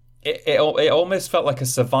 It almost felt like a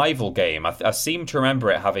survival game. I seem to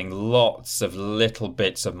remember it having lots of little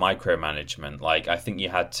bits of micromanagement. Like, I think you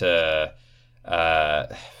had to... I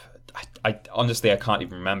honestly, I can't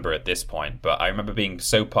even remember at this point, but I remember being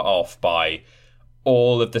so put off by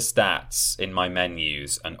all of the stats in my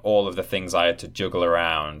menus and all of the things I had to juggle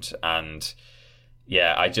around. And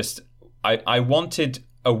yeah, I wanted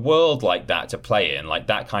a world like that to play in, like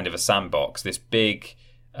that kind of a sandbox, this big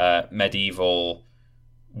medieval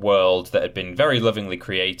world that had been very lovingly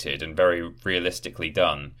created and very realistically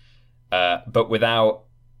done, but without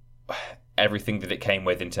everything that it came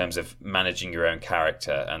with in terms of managing your own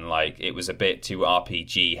character. And like, it was a bit too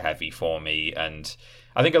RPG heavy for me, and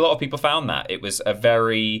I think a lot of people found that it was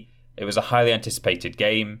a highly anticipated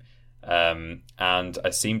game, and I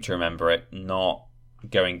seem to remember it not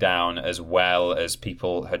going down as well as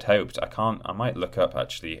people had hoped. I might look up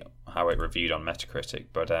actually how it reviewed on Metacritic,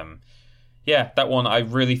 but yeah, that one I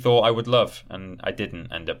really thought I would love, and I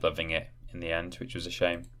didn't end up loving it in the end, which was a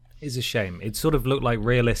shame. It's a shame. It sort of looked like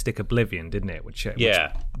realistic Oblivion, didn't it? Which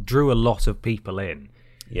yeah, drew a lot of people in.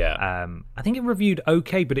 Yeah. I think it reviewed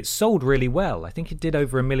okay, but it sold really well. I think it did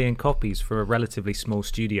over 1 million copies for a relatively small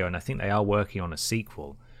studio, and I think they are working on a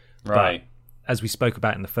sequel. Right. But as we spoke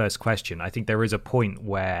about in the first question, I think there is a point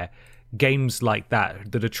where games like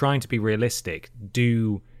that are trying to be realistic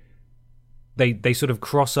do... They sort of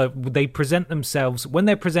cross over. They present themselves when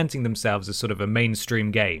they're presenting themselves as sort of a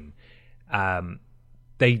mainstream game.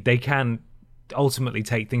 They can ultimately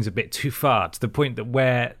take things a bit too far, to the point that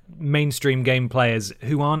where mainstream game players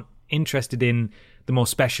who aren't interested in the more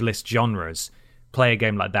specialist genres play a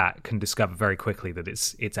game like that can discover very quickly that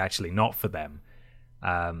it's actually not for them.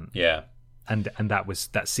 Yeah. And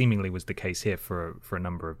that seemingly was the case here for a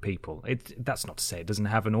number of people. That's not to say it doesn't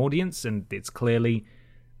have an audience, and it's clearly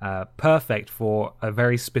perfect for a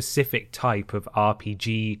very specific type of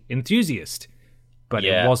RPG enthusiast, but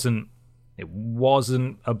yeah. It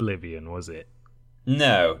wasn't Oblivion, was it?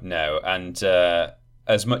 No, and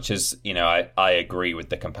as much as I agree with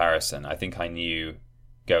the comparison. I think I knew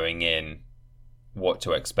going in what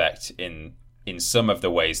to expect in some of the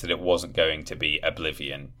ways that it wasn't going to be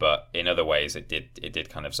Oblivion, but in other ways it did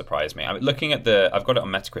kind of surprise me. I'm looking at I've got it on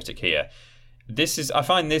Metacritic here. I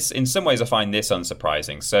find this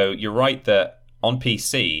unsurprising. So you're right that on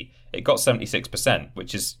PC it got 76%,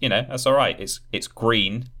 which is, that's all right. It's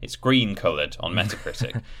green coloured on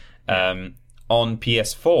Metacritic. On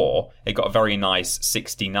PS4 it got a very nice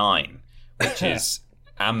 69, which is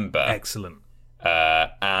amber. Excellent.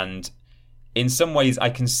 And in some ways I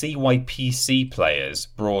can see why PC players,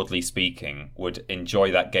 broadly speaking, would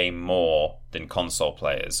enjoy that game more than console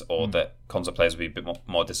players, or that console players would be a bit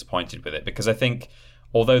more disappointed with it, because I think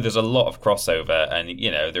although there's a lot of crossover and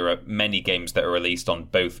there are many games that are released on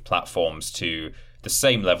both platforms to the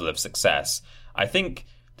same level of success, I think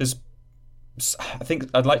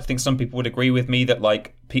I'd like to think some people would agree with me that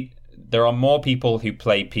like there are more people who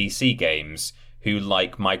play PC games who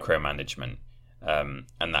like micromanagement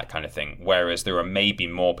and that kind of thing, whereas there are maybe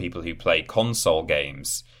more people who play console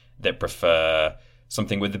games that prefer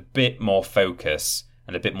something with a bit more focus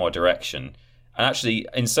and a bit more direction. And actually,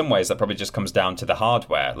 in some ways, that probably just comes down to the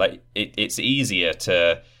hardware. Like, it's easier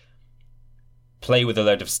to play with a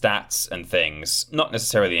load of stats and things, not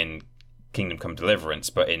necessarily in Kingdom Come Deliverance,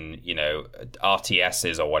 but in,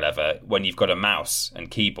 RTSs or whatever, when you've got a mouse and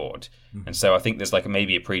keyboard. Mm-hmm. And so I think there's like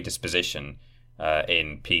maybe a predisposition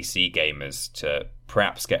in PC gamers to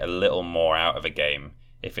perhaps get a little more out of a game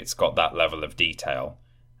if it's got that level of detail.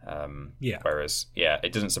 Whereas,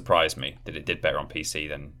 it doesn't surprise me that it did better on PC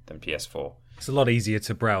than PS4. It's a lot easier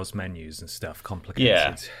to browse menus and stuff.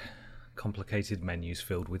 Complicated menus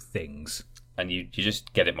filled with things. and you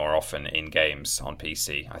just get it more often in games on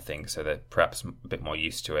PC, I think, so they're perhaps a bit more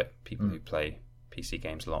used to it, people who play PC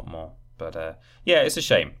games a lot more. But yeah, it's a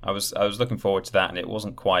shame. I was looking forward to that, and it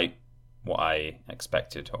wasn't quite what I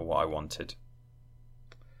expected or what I wanted.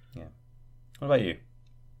 Yeah. What about you?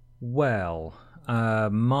 Well,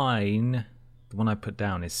 mine, the one I put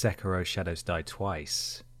down is Sekiro Shadows Die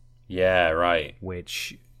Twice. Yeah, right.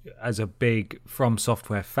 Which, as a big From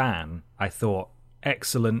Software fan, I thought,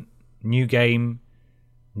 excellent, new game,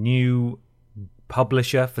 new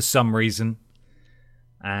publisher for some reason,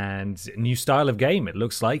 and new style of game, it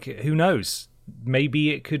looks like. Who knows?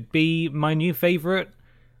 Maybe it could be my new favourite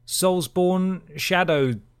Soulsborne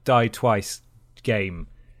Shadow Die Twice game.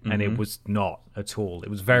 And it was not at all. It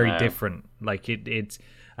was very different. Like it,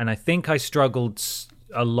 and I think I struggled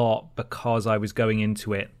a lot because I was going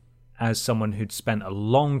into it as someone who'd spent a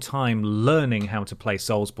long time learning how to play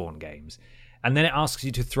Soulsborne games. And then it asks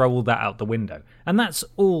you to throw all that out the window. And that's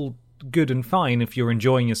all good and fine if you're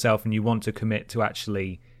enjoying yourself and you want to commit to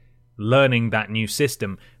actually learning that new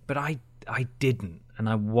system. But I didn't, and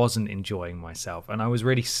I wasn't enjoying myself. And I was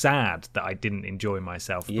really sad that I didn't enjoy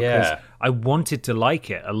myself because I wanted to like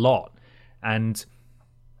it a lot. And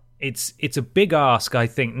it's a big ask, I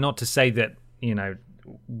think, not to say that, you know,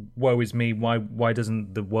 woe is me, why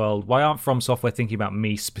doesn't the world, why aren't From Software thinking about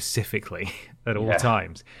me specifically at all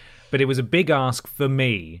times? But it was a big ask for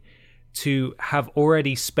me to have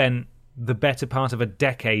already spent the better part of a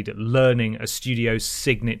decade learning a studio's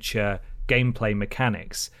signature gameplay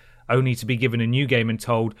mechanics, only to be given a new game and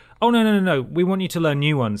told, oh, no, we want you to learn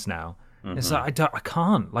new ones now. It's like, I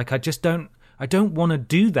can't. Like, I don't want to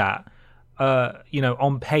do that,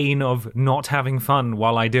 on pain of not having fun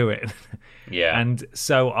while I do it. Yeah. And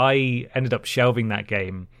so I ended up shelving that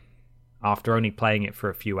game after only playing it for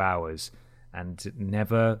a few hours and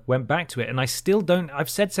never went back to it. And I still don't, I've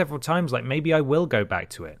said several times, like, maybe I will go back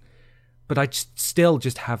to it. But I still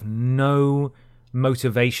just have no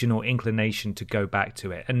motivation or inclination to go back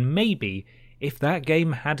to it. And maybe if that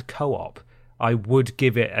game had co-op, I would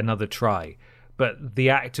give it another try. But the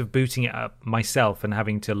act of booting it up myself and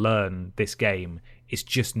having to learn this game is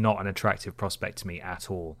just not an attractive prospect to me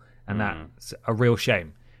at all. And that's a real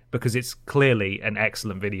shame, because it's clearly an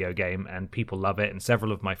excellent video game and people love it. And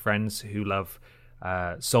several of my friends who love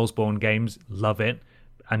Soulsborne games love it.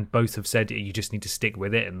 And both have said you just need to stick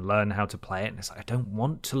with it and learn how to play it. And it's like, I don't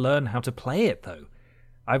want to learn how to play it, though.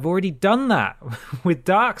 I've already done that with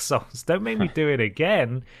Dark Souls. Don't make me do it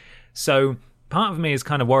again. So part of me is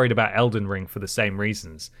kind of worried about Elden Ring for the same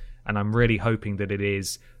reasons. And I'm really hoping that it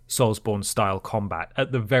is Soulsborne-style combat,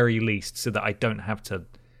 at the very least, so that I don't have to...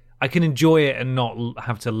 I can enjoy it and not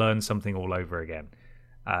have to learn something all over again.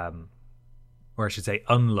 Or I should say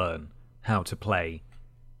unlearn how to play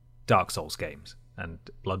Dark Souls games and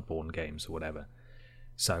Bloodborne games or whatever.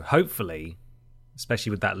 So hopefully,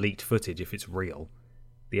 especially with that leaked footage, if it's real,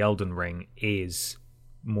 the Elden Ring is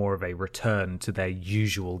more of a return to their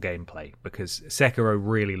usual gameplay, because Sekiro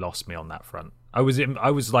really lost me on that front. I was in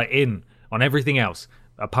on everything else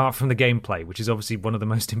apart from the gameplay, which is obviously one of the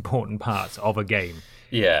most important parts of a game.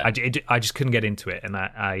 Yeah, I just couldn't get into it, and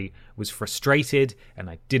I was frustrated, and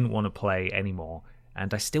I didn't want to play anymore,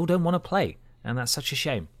 and I still don't want to play, and that's such a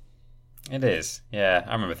shame. It is, yeah.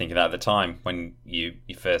 I remember thinking that at the time when you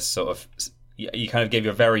first sort of, you kind of gave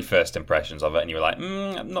your very first impressions of it, and you were like,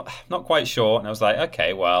 I'm not quite sure. And I was like,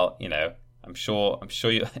 okay, well, I'm sure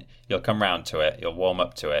you'll come round to it, you'll warm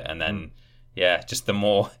up to it, and then, just the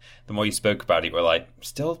more you spoke about it, you were like,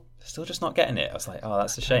 still just not getting it. I was like, oh,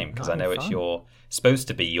 that's a shame, because I know it's supposed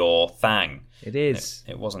to be your thing. It is.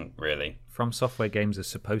 It wasn't really. From Software games are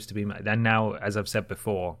supposed to be, and now, as I've said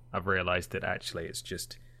before, I've realised that actually it's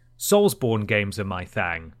just Soulsborne games are my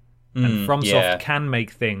thing. And FromSoft can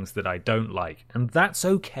make things that I don't like, and that's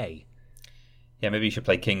okay. Yeah, maybe you should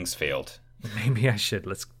play Kingsfield. Maybe I should.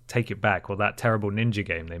 Let's take it back. Or that terrible ninja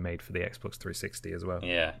game they made for the Xbox 360 as well.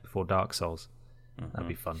 Yeah. Before Dark Souls. That'd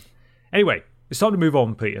be fun. Anyway, it's time to move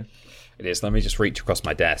on, Peter. It is. Let me just reach across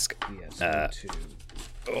my desk. Yes,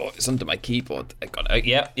 it's under my keyboard. I got it.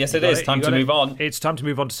 Yes, it is. Time to move on. It's time to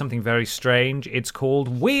move on to something very strange. It's called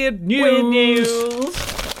Weird News.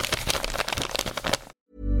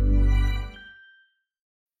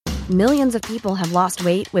 Millions of people have lost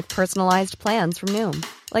weight with personalized plans from Noom.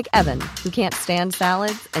 Like Evan, who can't stand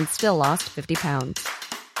salads and still lost 50 pounds.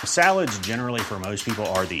 Salads generally for most people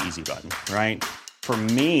are the easy button, right? For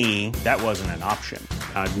me, that wasn't an option.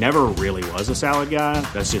 I never really was a salad guy.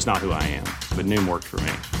 That's just not who I am. But Noom worked for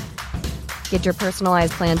me. Get your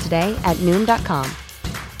personalized plan today at Noom.com.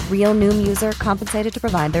 Real Noom user compensated to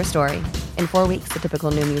provide their story. In 4 weeks, the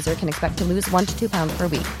typical Noom user can expect to lose 1 to 2 pounds per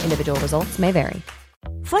week. Individual results may vary.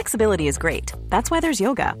 Flexibility is great. That's why there's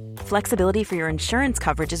yoga. Flexibility for your insurance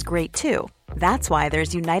coverage is great too. That's why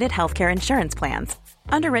there's United Healthcare Insurance Plans.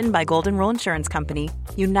 Underwritten by Golden Rule Insurance Company,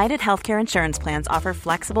 United Healthcare Insurance Plans offer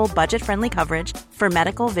flexible, budget-friendly coverage for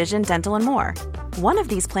medical, vision, dental, and more. One of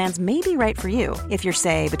these plans may be right for you if you're,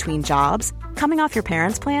 say, between jobs, coming off your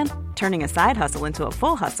parents' plan, turning a side hustle into a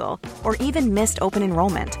full hustle, or even missed open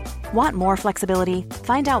enrollment. Want more flexibility?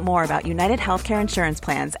 Find out more about United Healthcare Insurance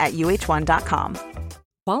Plans at uh1.com.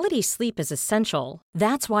 Quality sleep is essential.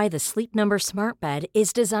 That's why the Sleep Number Smart Bed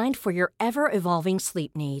is designed for your ever-evolving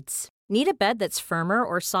sleep needs. Need a bed that's firmer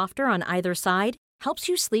or softer on either side? Helps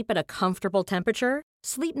you sleep at a comfortable temperature?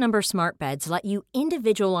 Sleep Number Smart Beds let you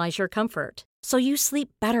individualize your comfort, so you sleep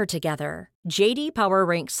better together. J.D. Power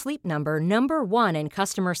ranks Sleep Number number 1 in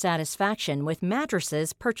customer satisfaction with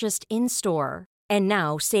mattresses purchased in-store. And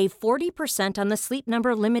now, save 40% on the Sleep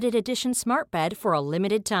Number Limited Edition Smart Bed for a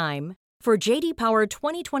limited time. For J.D. Power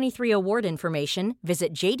 2023 award information,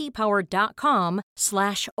 visit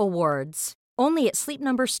jdpower.com/awards. Only at Sleep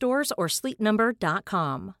Number stores or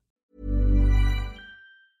sleepnumber.com.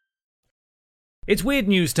 It's weird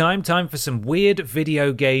news time. Time for some weird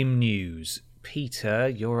video game news. Peter,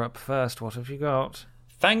 you're up first. What have you got?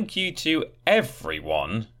 Thank you to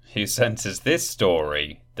everyone who sent us this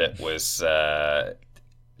story that was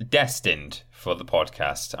destined for the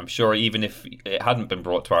podcast. I'm sure even if it hadn't been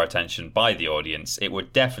brought to our attention by the audience, it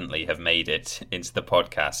would definitely have made it into the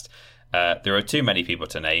podcast. There are too many people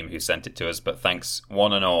to name who sent it to us, but thanks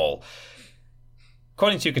one and all.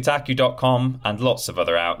 According to Kotaku.com and lots of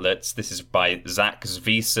other outlets, this is by Zach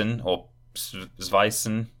Zviesen, or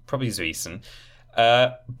Zviesen, probably Zviesen.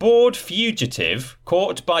 Bored fugitive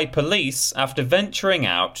caught by police after venturing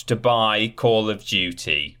out to buy Call of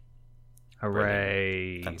Duty.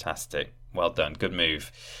 Hooray. Brilliant. Fantastic. Well done. Good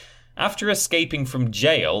move. After escaping from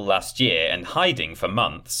jail last year and hiding for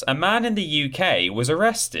months, a man in the UK was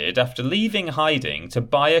arrested after leaving hiding to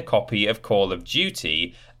buy a copy of Call of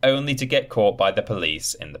Duty, only to get caught by the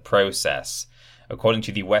police in the process. According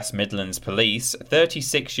to the West Midlands Police,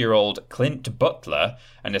 36-year-old Clint Butler,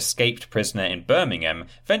 an escaped prisoner in Birmingham,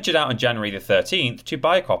 ventured out on January the 13th to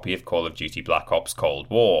buy a copy of Call of Duty Black Ops Cold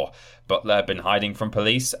War. Butler had been hiding from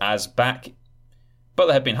police, as back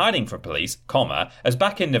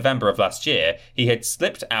in November of last year, he had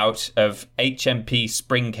slipped out of HMP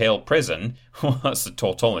Spring Hill Prison. Well, that's a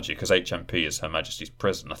tautology, because HMP is Her Majesty's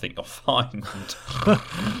Prison. I think you'll find.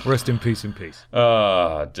 Rest in peace, in peace.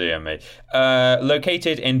 Oh, dear me.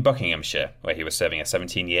 Located in Buckinghamshire, where he was serving a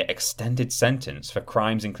 17-year extended sentence for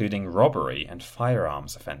crimes including robbery and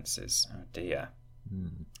firearms offences. Oh, dear.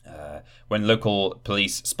 When local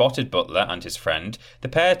police spotted Butler and his friend, the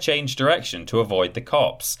pair changed direction to avoid the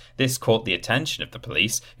cops. This caught the attention of the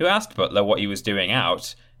police, who asked Butler what he was doing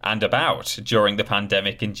out and about during the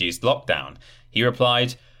pandemic-induced lockdown. He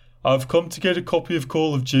replied, "I've come to get a copy of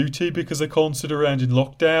Call of Duty because I can't sit around in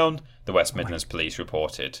lockdown," the West Midlands Police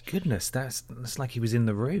reported. Goodness, that's like he was in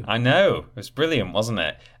the room. I know. It was brilliant, wasn't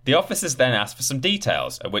it? The officers then asked for some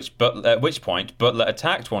details, at which point Butler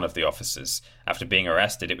attacked one of the officers. After being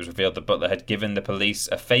arrested, it was revealed that Butler had given the police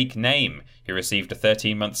a fake name. He received a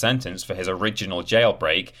 13-month sentence for his original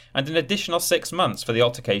jailbreak and an additional 6 months for the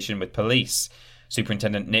altercation with police.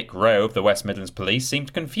 Superintendent Nick Rowe of the West Midlands Police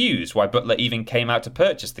seemed confused why Butler even came out to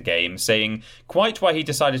purchase the game, saying quite why he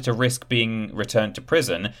decided to risk being returned to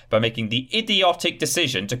prison by making the idiotic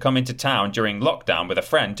decision to come into town during lockdown with a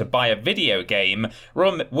friend to buy a video game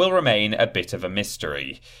will remain a bit of a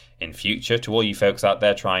mystery. In future, to all you folks out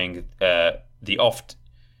there trying to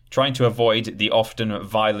avoid the often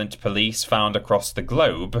violent police found across the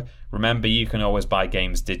globe, remember you can always buy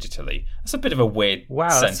games digitally. That's a bit of a weird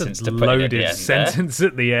sentence to put loaded at the end sentence there.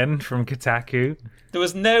 At the end from Kotaku. There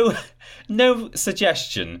was no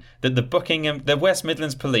suggestion that the West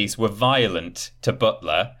Midlands Police were violent to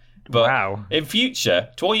Butler. But wow. In future,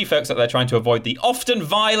 to all you folks out there trying to avoid the often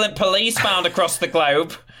violent police found across the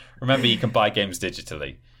globe, remember you can buy games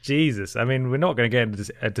digitally. Jesus, I mean, we're not going to get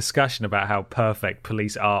into a discussion about how perfect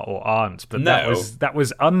police are or aren't, but no. that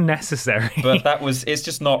was unnecessary. But it's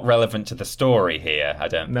just not relevant to the story here, I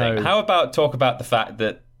don't think. How about talk about the fact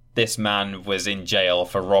that this man was in jail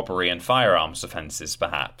for robbery and firearms offences,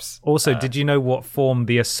 perhaps? Also, did you know what form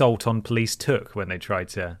the assault on police took when they tried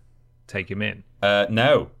to take him in?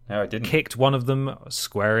 No, I didn't. Kicked one of them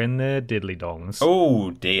square in the diddly dongs. Oh,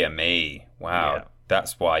 dear me. Wow. Yeah.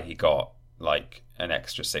 That's why he got, an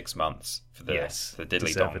extra 6 months for the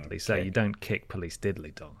diddly dong. So you don't kick police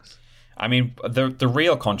diddly dongs. I mean, the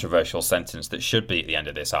real controversial sentence that should be at the end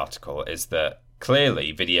of this article is that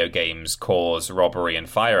clearly video games cause robbery and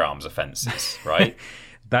firearms offences, right?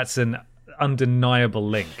 That's an undeniable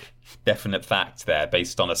link. Definite fact there,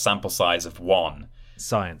 based on a sample size of 1.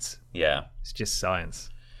 Science. Yeah. It's just science.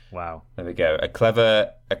 Wow. There we go. A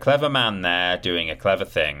clever man there doing a clever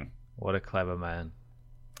thing. What a clever man.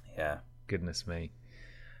 Yeah. Goodness me.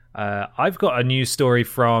 I've got a news story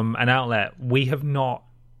from an outlet we have not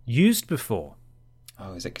used before.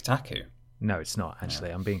 Oh, is it Kotaku? No, it's not, actually.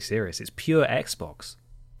 I'm being serious. It's Pure Xbox.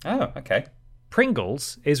 Oh, okay.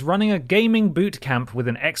 Pringles is running a gaming boot camp with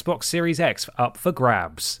an Xbox Series X up for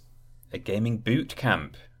grabs. A gaming boot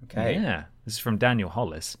camp. Okay. Yeah, this is from Daniel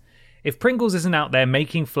Hollis. If Pringles isn't out there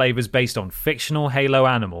making flavors based on fictional Halo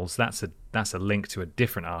animals, that's a link to a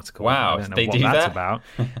different article. Wow, I don't know they what do that's that?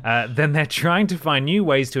 about. Then they're trying to find new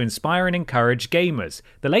ways to inspire and encourage gamers.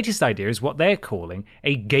 The latest idea is what they're calling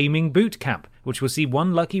a gaming boot camp, which will see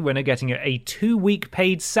one lucky winner getting a 2-week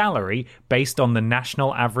paid salary based on the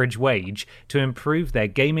national average wage to improve their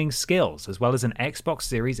gaming skills, as well as an Xbox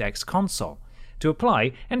Series X console. To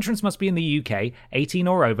apply, entrants must be in the UK, 18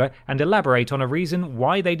 or over, and elaborate on a reason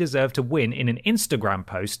why they deserve to win in an Instagram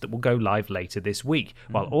post that will go live later this week,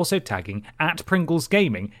 while also tagging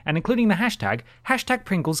 @PringlesGaming and including the hashtag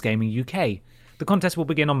 #PringlesGamingUK. The contest will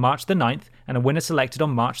begin on March the 9th, and a winner selected on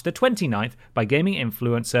March the 29th by gaming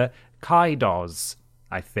influencer Kaidos,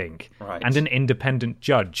 I think, right, and an independent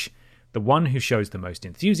judge. The one who shows the most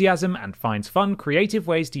enthusiasm and finds fun, creative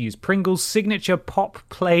ways to use Pringles' signature pop,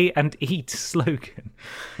 play, and eat slogan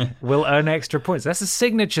will earn extra points. That's a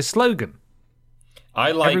signature slogan.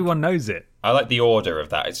 Everyone knows it. I like the order of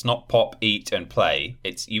that. It's not pop, eat, and play.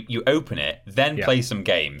 It's you open it, then play some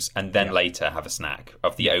games, and then later have a snack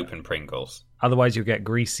of the open Pringles. Otherwise, you'll get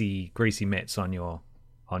greasy mitts on your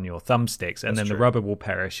thumbsticks, and then the rubber will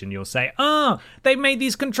perish, and you'll say, they made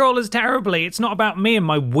these controllers terribly. It's not about me and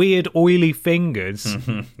my weird oily fingers.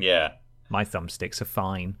 Yeah. My thumbsticks are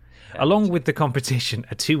fine. Along with the competition,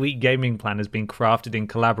 a 2-week gaming plan has been crafted in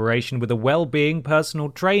collaboration with a well-being personal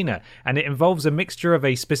trainer, and it involves a mixture of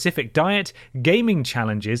a specific diet, gaming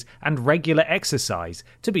challenges, and regular exercise.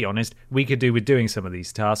 To be honest, we could do with doing some of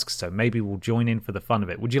these tasks, so maybe we'll join in for the fun of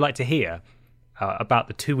it. Would you like to hear about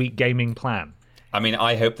the 2-week gaming plan? I mean,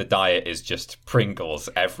 I hope the diet is just Pringles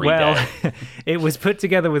every day. It was put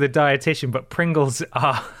together with a dietitian, but Pringles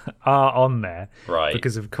are on there. Right.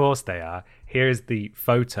 Because of course they are. Here's the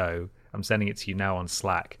photo. I'm sending it to you now on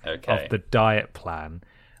Slack of the diet plan.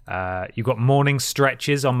 You've got morning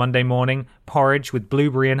stretches on Monday morning, porridge with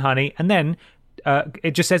blueberry and honey, and then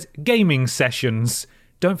it just says gaming sessions.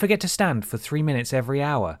 Don't forget to stand for 3 minutes every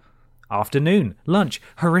hour. Afternoon, lunch,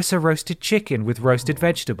 harissa roasted chicken with roasted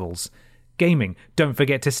vegetables. Gaming, don't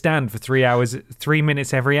forget to stand for 3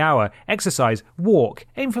 minutes every hour. Exercise, walk,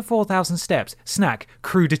 aim for 4,000 steps. Snack,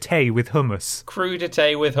 crudité with hummus.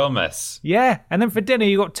 Crudité with hummus. Yeah, and then for dinner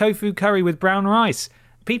you got tofu curry with brown rice.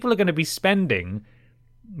 People are going to be spending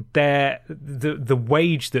the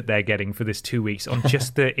wage that they're getting for this 2 weeks on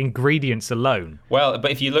just the ingredients alone. Well, but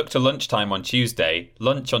if you look to lunchtime on Tuesday,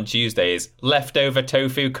 lunch on Tuesday is leftover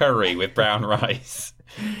tofu curry with brown rice.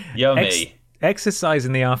 Yummy. Exercise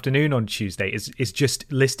in the afternoon on Tuesday is just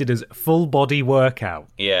listed as full body workout.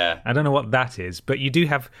 Yeah. I don't know what that is, but you do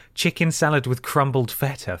have chicken salad with crumbled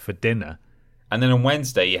feta for dinner. And then on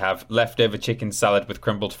Wednesday you have leftover chicken salad with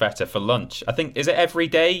crumbled feta for lunch. I think, is it every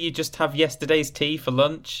day you just have yesterday's tea for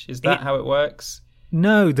lunch? Is that how it works?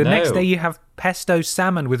 No, the next day you have pesto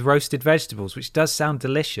salmon with roasted vegetables, which does sound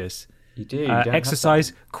delicious. You do.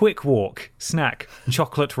 Exercise, quick walk, snack,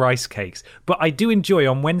 chocolate rice cakes. But I do enjoy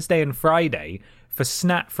on Wednesday and Friday for a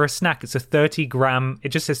snack. It's a 30-gram. It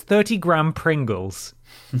just says 30-gram Pringles.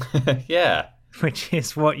 Yeah, which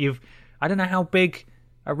is what I don't know how big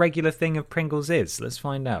a regular thing of Pringles is. Let's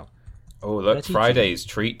find out. Oh, look, Friday's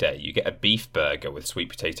treat day. You get a beef burger with sweet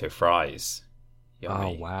potato fries.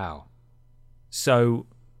 Yummy. Oh wow! So,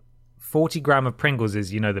 40 gram of Pringles is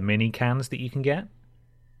the mini cans that you can get.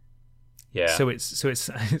 Yeah. So it's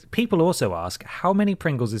people also ask, how many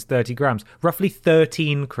Pringles is 30 grams? Roughly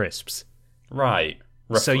 13 crisps. Right.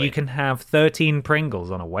 Roughly. So you can have 13 Pringles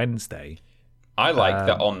on a Wednesday. I like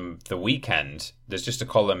that on the weekend, there's just a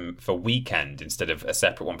column for weekend instead of a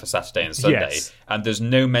separate one for Saturday and Sunday. Yes. And there's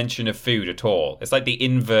no mention of food at all. It's like the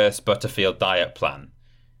inverse Butterfield diet plan.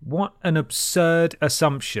 What an absurd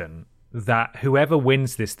assumption that whoever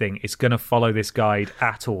wins this thing is going to follow this guide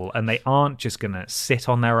at all, and they aren't just going to sit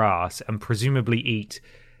on their ass and presumably eat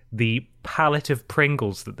the pallet of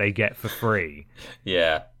Pringles that they get for free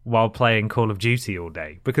while playing Call of Duty all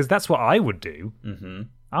day, because that's what I would do. Mm-hmm.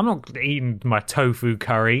 I'm not eating my tofu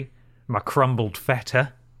curry, my crumbled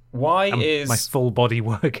feta, my full body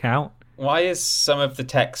workout. Why is some of the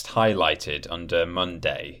text highlighted under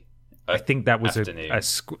Monday? I think that was a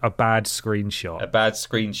bad screenshot. A bad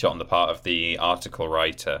screenshot on the part of the article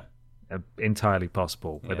writer. Entirely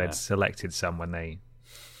possible, but they'd selected some when they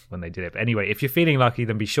did it. But anyway, if you're feeling lucky,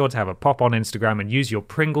 then be sure to have a pop on Instagram and use your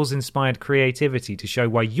Pringles-inspired creativity to show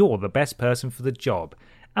why you're the best person for the job.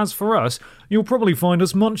 As for us, you'll probably find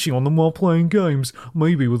us munching on them while playing games,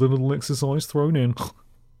 maybe with a little exercise thrown in.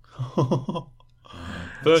 30,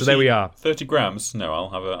 so there we are. 30 grams? No, I'll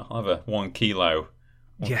have a 1 kilo.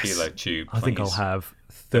 1 kilo tube. I think I'll have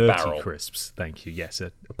 30 crisps. Thank you. Yes,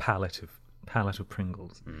 a pallet of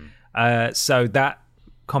Pringles. So that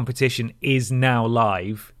competition is now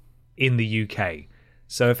live in the UK.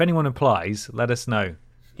 So if anyone applies, let us know.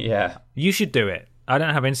 Yeah. You should do it. I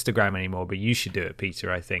don't have Instagram anymore, but you should do it,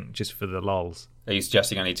 Peter, I think, just for the lols. Are you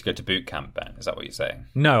suggesting I need to go to boot camp, Ben? Is that what you're saying?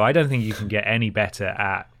 No, I don't think you can get any better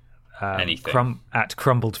at anything. At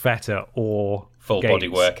crumbled feta or full body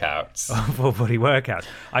workouts. Full body workouts.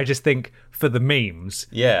 I just think for the memes,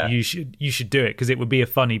 you should do it because it would be a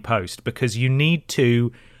funny post, because you need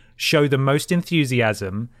to show the most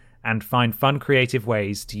enthusiasm and find fun, creative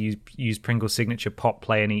ways to use Pringle's signature pop,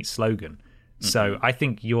 play, and eat slogan. So I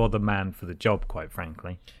think you're the man for the job, quite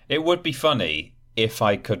frankly. It would be funny if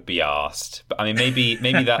I could be asked. But I mean, maybe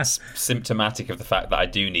that's symptomatic of the fact that I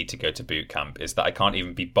do need to go to boot camp, is that I can't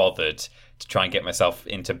even be bothered to try and get myself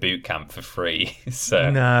into boot camp for free.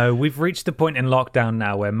 So no, we've reached the point in lockdown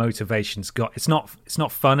now where motivation's it's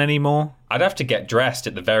not fun anymore. I'd have to get dressed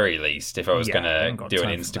at the very least if I was going to do an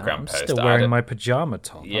Instagram post. I'm still wearing my pajama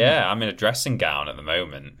top. Yeah, I'm in a dressing gown at the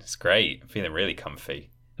moment. It's great. I'm feeling really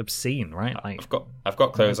comfy. Obscene, right? Like, I've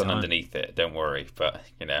got clothes on underneath it. Don't worry, but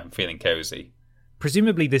I'm feeling cozy.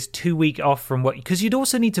 Presumably, this 2 week off from work, because you'd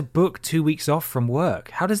also need to book 2 weeks off from work.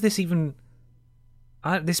 How does this even?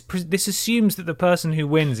 This assumes that the person who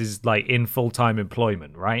wins is like in full-time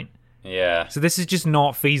employment, right? Yeah. So this is just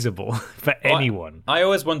not feasible for anyone. I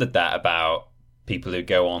always wondered that about people who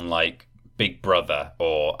go on like Big Brother,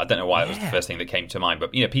 or I don't know why it was the first thing that came to mind,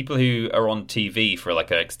 but people who are on TV for like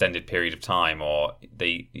an extended period of time, or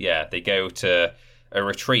they go to a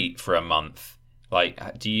retreat for a month. Like,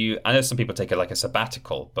 I know some people take a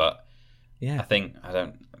sabbatical, but I don't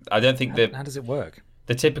think how does it work?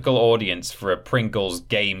 The typical audience for a Pringles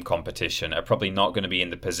game competition are probably not going to be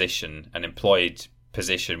in an employed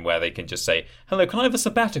position where they can just say, "Hello, can I have a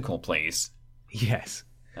sabbatical, please?" Yes.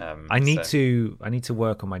 I need to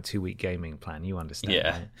work on my 2 week gaming plan. You understand?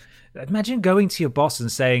 Yeah. Right? Imagine going to your boss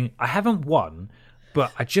and saying, "I haven't won,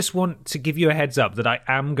 but I just want to give you a heads up that I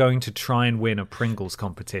am going to try and win a Pringles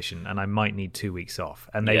competition, and I might need 2 weeks off."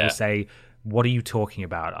 And they will say, "What are you talking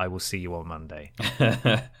about? I will see you on Monday."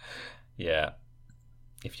 Yeah.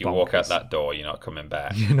 If you walk out that door, you're not coming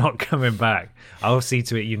back. You're not coming back. I'll see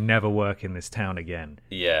to it you never work in this town again.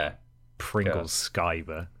 Yeah. Pringles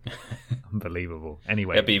Skyber. Unbelievable.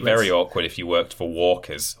 Anyway, it'd be very awkward if you worked for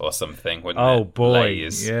Walkers or something, wouldn't it? Oh boy.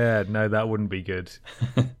 Lay's. Yeah, no, that wouldn't be good.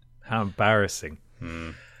 How embarrassing.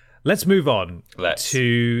 Let's move on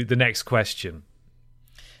to the next question.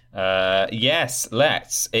 Yes,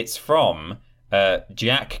 let's. It's from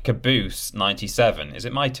Jack Caboose 97. Is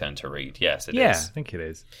it my turn to read? Yes, it is. Yeah, I think it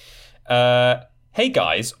is. Hey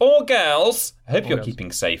guys, or girls, I hope you're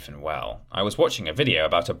keeping safe and well. I was watching a video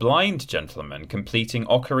about a blind gentleman completing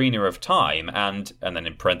Ocarina of Time and then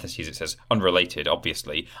in parentheses it says, unrelated,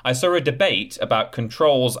 obviously, I saw a debate about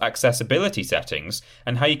Control's accessibility settings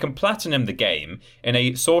and how you can platinum the game in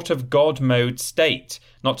a sort of God mode state.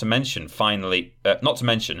 Not to mention, finally,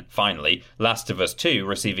 Last of Us 2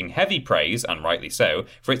 receiving heavy praise, and rightly so,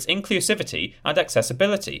 for its inclusivity and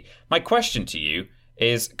accessibility. My question to you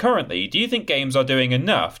is, currently, do you think games are doing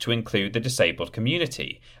enough to include the disabled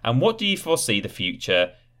community? And what do you foresee the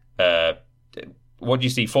future? What do you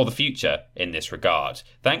see for the future in this regard?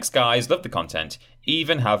 Thanks, guys. Love the content.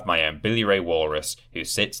 Even have my own Billy Ray Walrus who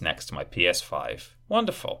sits next to my PS5.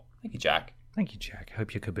 Wonderful. Thank you, Jack. Thank you, Jack.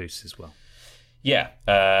 Hope your caboose as well. Yeah.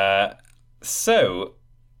 So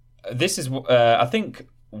this is. I think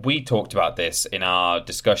we talked about this in our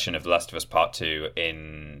discussion of The Last of Us Part 2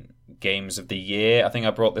 in Games of the Year. I think I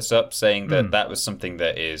brought this up, saying that that was something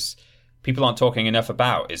that is people aren't talking enough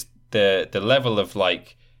about, is the level of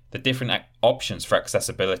like the different options for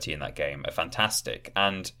accessibility in that game are fantastic.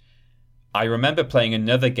 And I remember playing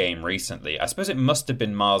another game recently. I suppose it must have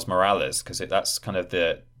been Miles Morales, because that's kind of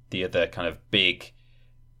the other kind of big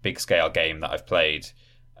scale game that I've played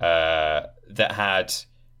that had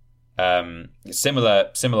similar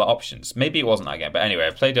options. Maybe it wasn't that game, but anyway, I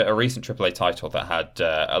played a recent AAA title that had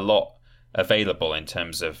a lot available in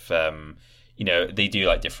terms of they do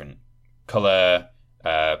like different color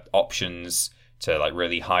options to like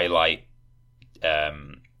really highlight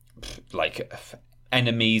like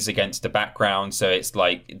enemies against the background. So it's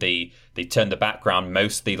like they turn the background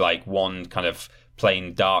mostly like one kind of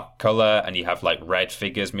plain dark color, and you have like red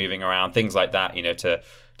figures moving around, things like that, to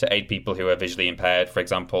aid people who are visually impaired, for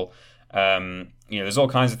example. There's all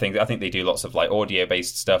kinds of things. I think they do lots of like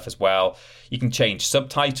audio-based stuff as well. You can change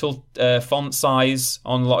subtitle font size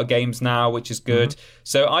on a lot of games now, which is good. Mm-hmm.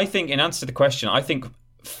 So I think, in answer to the question, I think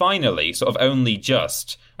finally, sort of only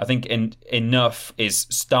just, I think enough is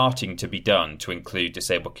starting to be done to include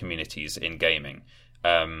disabled communities in gaming.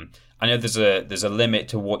 I know there's a limit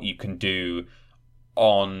to what you can do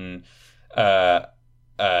on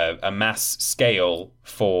a mass scale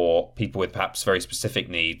for people with perhaps very specific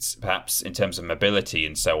needs, perhaps in terms of mobility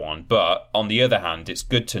and so on. But on the other hand, it's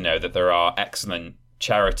good to know that there are excellent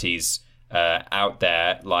charities out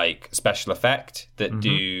there like Special Effect that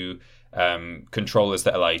do controllers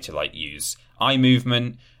that allow you to like use eye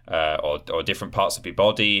movement or different parts of your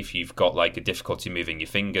body if you've got like a difficulty moving your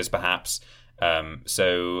fingers, perhaps.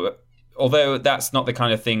 So although that's not the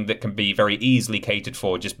kind of thing that can be very easily catered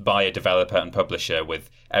for just by a developer and publisher with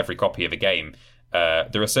every copy of a game,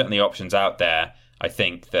 there are certainly options out there. I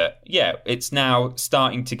think that, it's now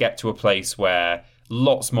starting to get to a place where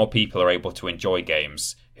lots more people are able to enjoy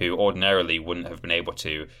games who ordinarily wouldn't have been able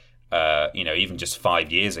to, even just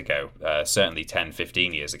 5 years ago, certainly 10,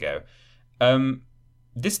 15 years ago.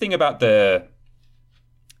 This thing about the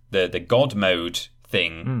God mode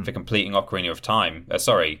thing for completing Ocarina of Time.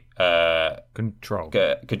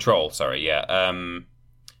 Control, sorry, yeah.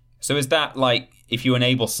 So is that like, if you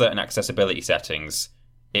enable certain accessibility settings,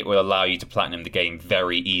 it will allow you to platinum the game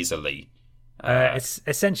very easily? It's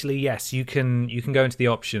essentially, yes. You can go into the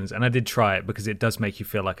options, and I did try it because it does make you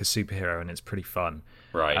feel like a superhero, and it's pretty fun.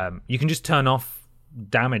 Right. You can just turn off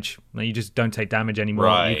damage. You just don't take damage anymore.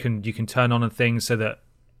 Right. You can turn on a thing so that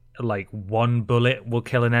like one bullet will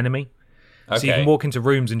kill an enemy. Okay. So you can walk into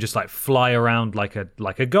rooms and just like fly around like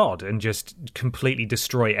a god and just completely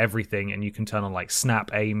destroy everything. And you can turn on like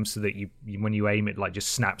snap aim so that you when you aim, it like just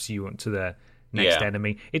snaps you onto the next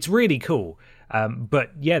enemy. It's really cool.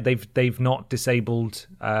 But yeah, they've not disabled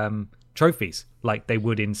trophies like they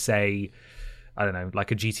would in, say, I don't know,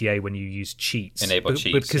 like a GTA when you use cheats. Enable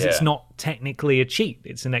cheats, because it's not technically a cheat.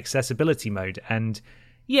 It's an accessibility mode. And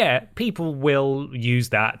yeah, people will use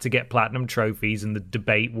that to get platinum trophies, and the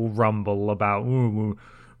debate will rumble about,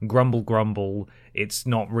 grumble. It's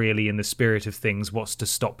not really in the spirit of things. What's to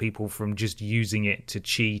stop people from just using it to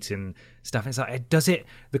cheat and stuff? It's like,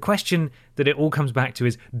 the question that it all comes back to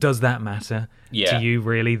is, does that matter to you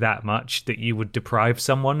really that much that you would deprive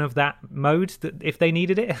someone of that mode that if they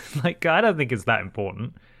needed it? Like, I don't think it's that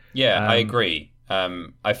important. Yeah, I agree.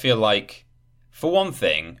 I feel like, for one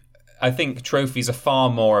thing, I think trophies are far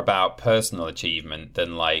more about personal achievement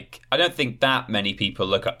than like, I don't think that many people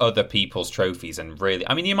look at other people's trophies and really,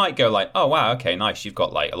 I mean, you might go like, oh wow, okay, nice, you've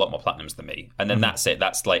got like a lot more platinums than me, and then that's it.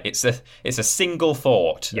 That's like, it's a single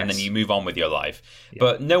thought, and then you move on with your life.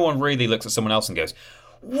 But no one really looks at someone else and goes,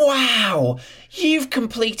 wow, you've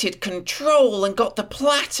completed Control and got the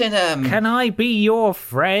platinum. Can I be your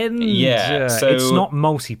friend? Yeah, so it's not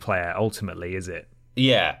multiplayer ultimately, is it?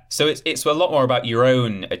 Yeah, so it's a lot more about your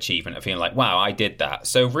own achievement of feeling like, wow, I did that.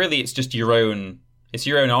 So really, it's just your own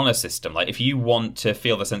honor system. Like, if you want to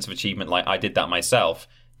feel the sense of achievement, like I did that myself,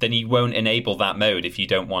 then you won't enable that mode if you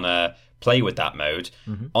don't want to play with that mode.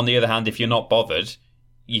 Mm-hmm. On the other hand, if you're not bothered,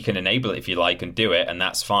 you can enable it if you like and do it, and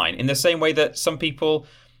that's fine. In the same way that some people,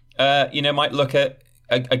 might look at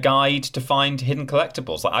a guide to find hidden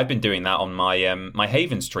collectibles. Like, I've been doing that on my my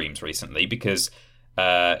Haven streams recently, because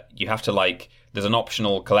you have to like. There's an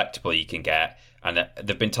optional collectible you can get, and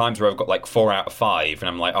there've been times where I've got like 4 out of 5, and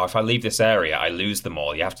I'm like, oh, if I leave this area, I lose them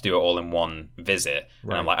all. You have to do it all in one visit.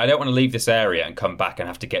 Right. And I'm like, I don't want to leave this area and come back and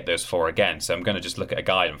have to get those 4 again, so I'm going to just look at a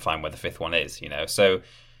guide and find where the 5th one is, So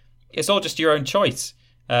it's all just your own choice.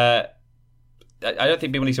 I don't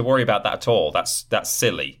think people need to worry about that at all. That's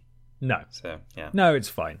silly. No. So, yeah. No, it's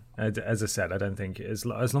fine. As I said, I don't think, as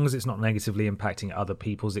long as it's not negatively impacting other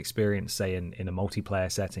people's experience, say in a multiplayer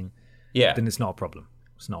setting, then it's not a problem.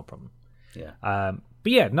 It's not a problem. Yeah.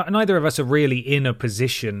 But yeah, neither of us are really in a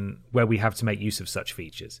position where we have to make use of such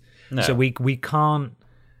features. No. So we can't.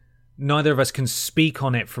 Neither of us can speak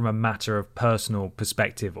on it from a matter of personal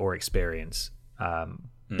perspective or experience.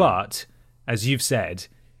 But as you've said,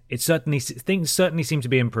 things certainly seem to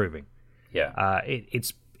be improving. Yeah.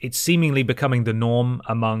 It's seemingly becoming the norm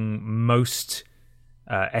among most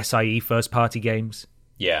SIE first-party games.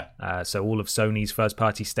 Yeah. So all of Sony's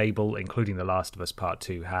first-party stable, including The Last of Us Part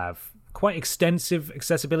 2, have quite extensive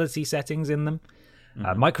accessibility settings in them.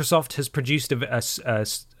 Microsoft has produced a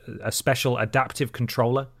special adaptive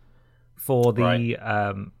controller for the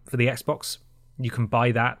Xbox. You can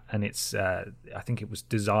buy that, and it's I think it was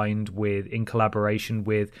designed in collaboration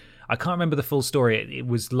with, I can't remember the full story. It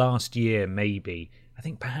was last year, maybe. I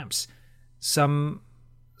think perhaps some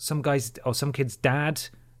guy's or some kid's dad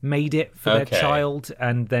made it for their child,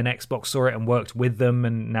 and then Xbox saw it and worked with them,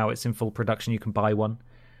 and now it's in full production. You can buy one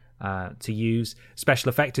to use. Special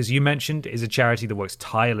Effect, as you mentioned, is a charity that works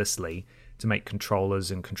tirelessly to make controllers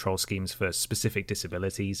and control schemes for specific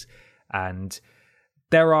disabilities, and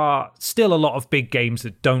there are still a lot of big games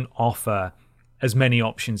that don't offer as many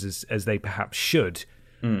options as they perhaps should.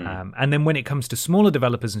 And then when it comes to smaller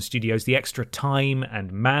developers and studios, the extra time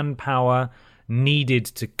and manpower needed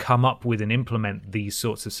to come up with and implement these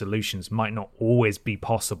sorts of solutions might not always be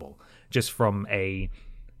possible, just from a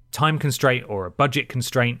time constraint or a budget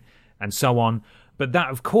constraint and so on. But that,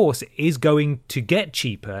 of course, is going to get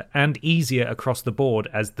cheaper and easier across the board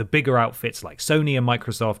as the bigger outfits like Sony and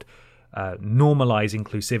Microsoft normalize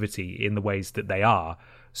inclusivity in the ways that they are.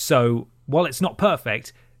 So while it's not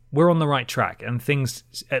perfect, we're on the right track, and things,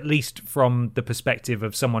 at least from the perspective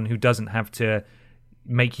of someone who doesn't have to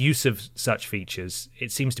make use of such features,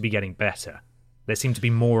 it seems to be getting better. There seem to be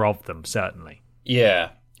more of them, certainly. Yeah,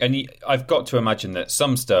 and I've got to imagine that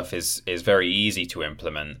some stuff is very easy to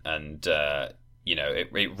implement, and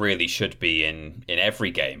it really should be in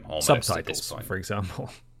every game almost. Subtitles, at this point, for example.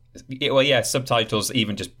 Well, yeah, subtitles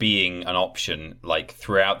even just being an option like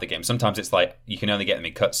throughout the game. Sometimes it's like you can only get them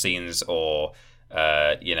in cutscenes, or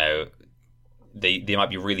they might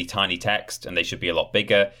be really tiny text and they should be a lot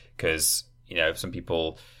bigger because some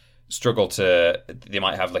people struggle they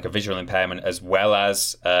might have like a visual impairment as well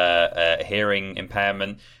as a hearing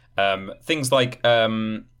impairment. Things like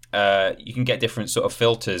you can get different sort of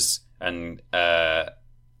filters and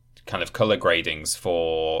kind of color gradings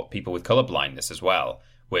for people with color blindness as well,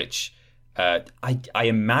 which I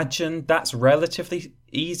imagine that's relatively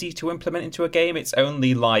easy to implement into a game. It's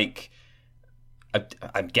only like,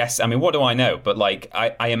 I guess, I mean, what do I know? But like,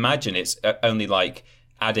 I imagine it's only like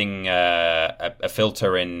adding a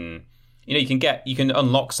filter in. You can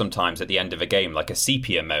unlock sometimes at the end of a game like a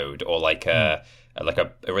sepia mode or like a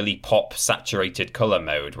really pop saturated color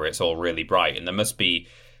mode where it's all really bright, and there must be.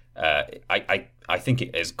 I think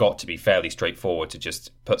it has got to be fairly straightforward to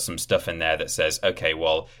just put some stuff in there that says, okay,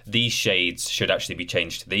 well, these shades should actually be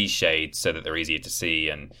changed to these shades so that they're easier to see,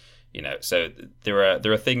 and so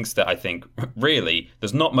there are things that I think really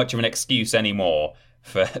there's not much of an excuse anymore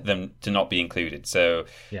for them to not be included. So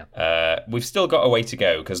we've still got a way to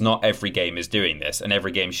go because not every game is doing this, and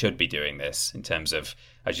every game should be doing this in terms of,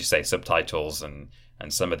 as you say, subtitles and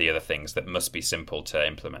some of the other things that must be simple to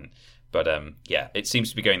implement. But it seems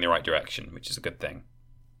to be going in the right direction, which is a good thing.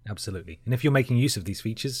 Absolutely. And if you're making use of these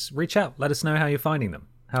features, reach out. Let us know how you're finding them.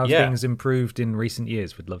 How have things improved in recent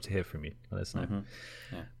years? We'd love to hear from you. Let us know. Mm-hmm.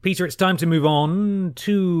 Yeah. Peter, it's time to move on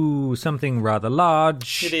to something rather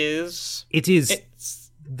large. It is. It's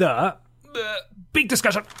the big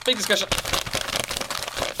discussion. Big discussion.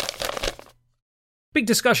 Big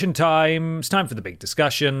discussion time. It's time for the big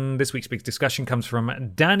discussion. This week's big discussion comes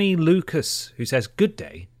from Danny Lucas, who says, "Good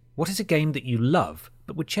day. What is a game that you love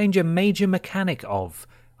but would change a major mechanic of?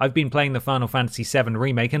 I've been playing the Final Fantasy VII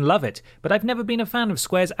Remake and love it, but I've never been a fan of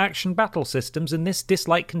Square's action battle systems, and this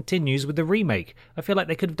dislike continues with the remake. I feel like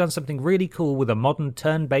they could have done something really cool with a modern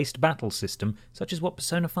turn-based battle system, such as what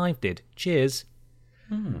Persona 5 did. Cheers."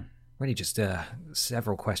 Really just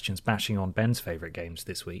several questions bashing on Ben's favourite games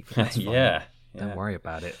this week. That's fine. Yeah. Don't worry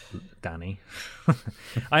about it, Danny.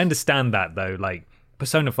 I understand that, though. Like,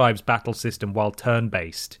 Persona 5's battle system, while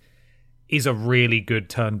turn-based, is a really good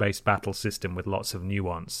turn-based battle system with lots of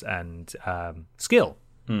nuance and skill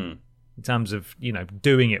in terms of,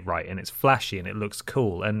 doing it right, and it's flashy and it looks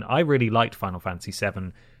cool. And I really liked Final Fantasy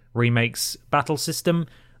VII Remake's battle system,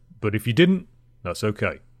 but if you didn't, that's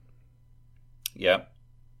okay. Yeah.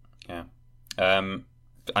 I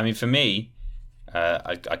mean, for me,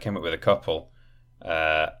 I came up with a couple.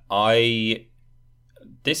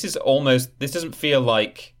 This doesn't feel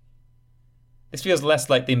like. This feels less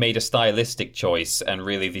like they made a stylistic choice, and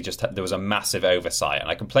really there was a massive oversight. And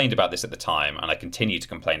I complained about this at the time, and I continue to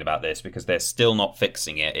complain about this because they're still not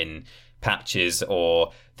fixing it in patches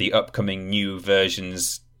or the upcoming new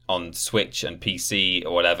versions on Switch and PC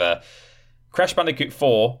or whatever. Crash Bandicoot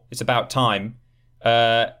 4, it's about time.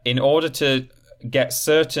 In order to get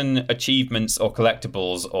certain achievements or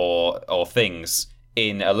collectibles or things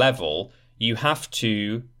in a level, you have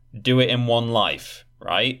to do it in one life,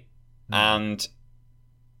 right? And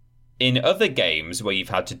in other games where you've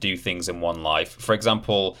had to do things in one life, for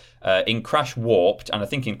example, in Crash Warped, and I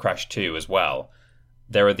think in Crash 2 as well,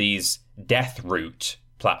 there are these death route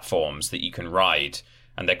platforms that you can ride.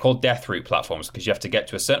 And they're called death route platforms because you have to get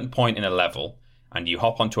to a certain point in a level and you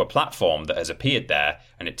hop onto a platform that has appeared there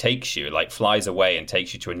and it takes you, like flies away and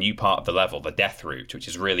takes you to a new part of the level, the death route, which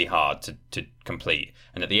is really hard to complete.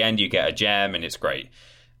 And at the end you get a gem and it's great.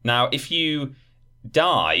 Now, if you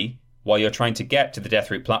die while you're trying to get to the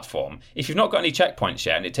death route platform, if you've not got any checkpoints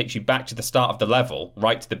yet and it takes you back to the start of the level,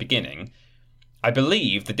 right to the beginning, I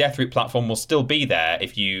believe the death route platform will still be there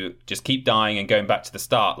if you just keep dying and going back to the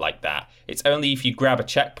start like that. It's only if you grab a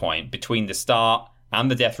checkpoint between the start and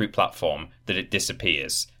the death route platform that it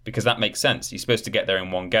disappears, because that makes sense. You're supposed to get there in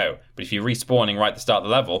one go. But if you're respawning right at the start of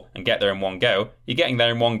the level and get there in one go, you're getting there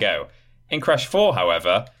in one go. In Crash 4,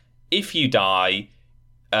 however, if you die,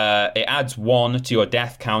 it adds 1 to your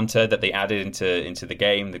death counter that they added into the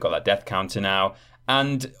game. They've got that death counter now.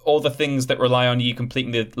 And all the things that rely on you completing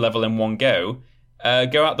the level in one go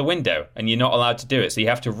go out the window, and you're not allowed to do it. So you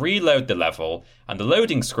have to reload the level, and the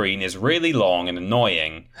loading screen is really long and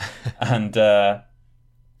annoying. And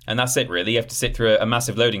that's it, really. You have to sit through a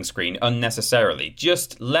massive loading screen unnecessarily.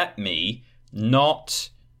 Just let me not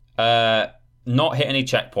hit any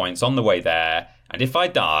checkpoints on the way there, and if I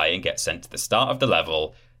die and get sent to the start of the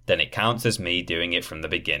level, then it counts as me doing it from the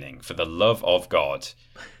beginning, for the love of God.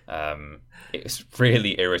 It's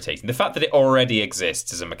really irritating. The fact that it already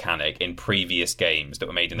exists as a mechanic in previous games that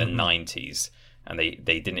were made in the 90s, and they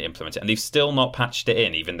didn't implement it, and they've still not patched it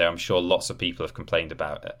in, even though I'm sure lots of people have complained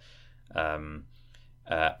about it.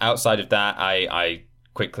 Outside of that, I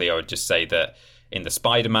would just say that in the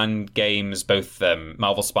Spider-Man games, both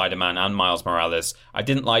Marvel Spider-Man and Miles Morales, I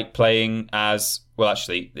didn't like playing as... Well,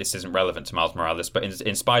 actually, this isn't relevant to Miles Morales, but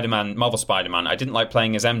in Spider-Man, Marvel Spider-Man, I didn't like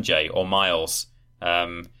playing as MJ or Miles.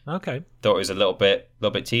 Okay. Thought it was a little bit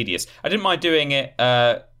tedious. I didn't mind doing it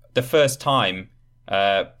the first time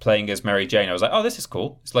playing as Mary Jane. I was like, oh, this is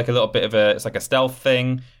cool. It's like a little bit of it's like a stealth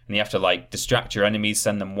thing, and you have to like distract your enemies,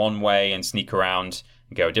 send them one way, and sneak around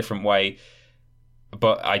and go a different way.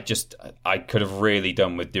 But I could have really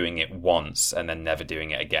done with doing it once and then never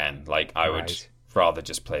doing it again. Like, I would rather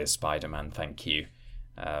just play as Spider-Man, thank you.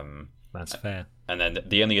 That's fair. And then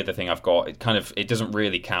the only other thing I've got, it doesn't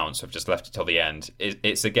really count, so I've just left it till the end.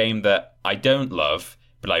 It's a game that I don't love,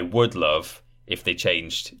 but I would love if they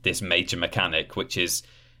changed this major mechanic, which is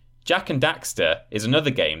Jak and Daxter is another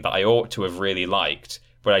game that I ought to have really liked,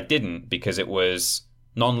 but I didn't because it was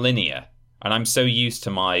non-linear. And I'm so used to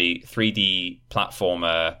my 3D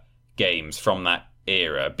platformer games from that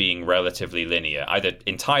era being relatively linear, either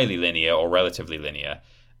entirely linear or relatively linear.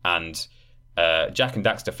 And Jak and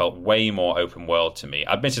Daxter felt way more open world to me.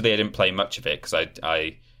 Admittedly, I didn't play much of it because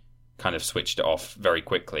I kind of switched it off very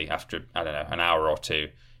quickly after, I don't know, an hour or two.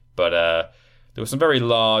 But there were some very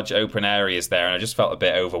large open areas there, and I just felt a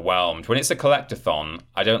bit overwhelmed. When it's a collectathon,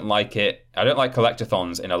 I don't like it. I don't like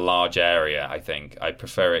collectathons in a large area, I think. I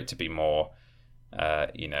prefer it to be more,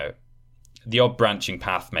 the odd branching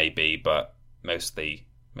path maybe, but mostly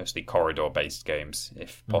corridor-based games,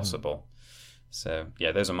 if possible. So,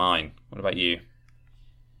 yeah, those are mine. What about you?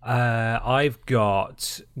 I've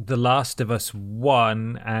got The Last of Us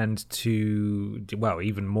 1 and 2, well,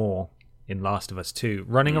 even more in Last of Us 2,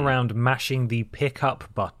 running around mashing the pick-up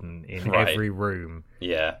button in every room.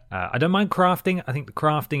 Yeah. I don't mind crafting. I think the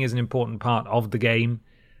crafting is an important part of the game.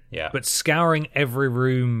 Yeah. But scouring every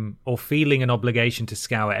room or feeling an obligation to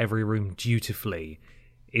scour every room dutifully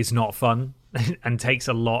is not fun and takes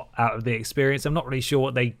a lot out of the experience. I'm not really sure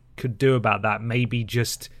what they could do about that. Maybe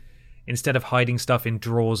just, instead of hiding stuff in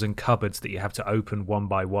drawers and cupboards that you have to open one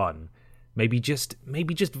by one, maybe just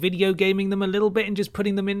video gaming them a little bit and just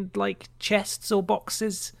putting them in like chests or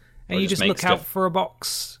boxes, and you just look out for a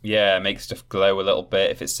box. Yeah, make stuff glow a little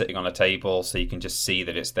bit if it's sitting on a table, so you can just see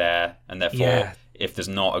that it's there, and therefore if there's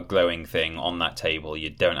not a glowing thing on that table, you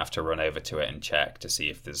don't have to run over to it and check to see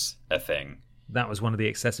if there's a thing. That was one of the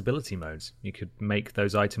accessibility modes. You could make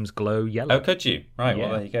those items glow yellow. Oh, could you? Right,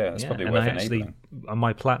 well, there you go. That's probably worth enabling. On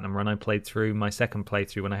my Platinum run, I played through my second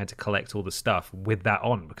playthrough when I had to collect all the stuff with that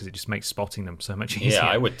on, because it just makes spotting them so much easier. Yeah,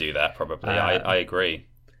 I would do that, probably. I agree.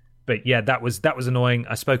 But yeah, that was annoying.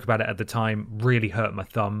 I spoke about it at the time. Really hurt my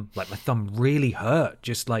thumb. Like, my thumb really hurt.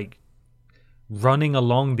 Just like running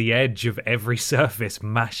along the edge of every surface,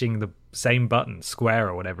 mashing the same button, square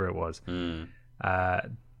or whatever it was.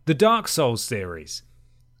 The Dark Souls series,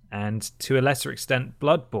 and to a lesser extent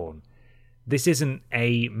Bloodborne. This isn't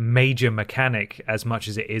a major mechanic as much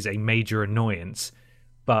as it is a major annoyance,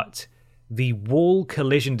 but the wall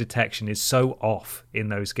collision detection is so off in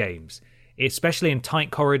those games. especially in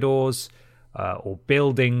tight corridors or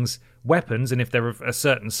buildings. Weapons, and if they're of a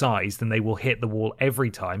certain size, then they will hit the wall every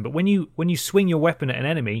time. But when you swing your weapon at an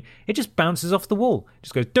enemy, it just bounces off the wall. It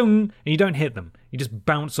just goes dung, and you don't hit them. You just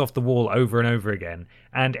bounce off the wall over and over again.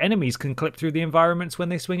 And enemies can clip through the environments when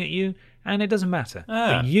they swing at you, and it doesn't matter.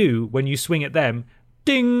 But you, when you swing at them,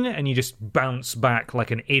 ding, and you just bounce back like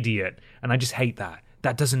an idiot. And I just hate that.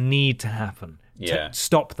 That doesn't need to happen. Yeah.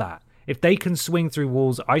 Stop that. If they can swing through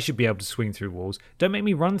walls, I should be able to swing through walls. Don't make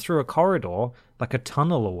me run through a corridor, like a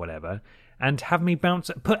tunnel or whatever, and have me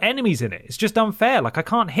put enemies in it. It's just unfair. Like, I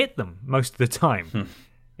can't hit them most of the time.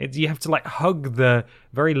 You have to, like, hug the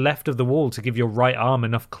very left of the wall to give your right arm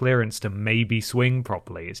enough clearance to maybe swing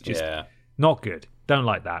properly. It's just not good. Don't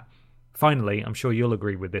like that. Finally, I'm sure you'll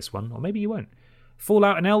agree with this one, or maybe you won't.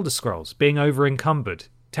 Fallout and Elder Scrolls being over-encumbered.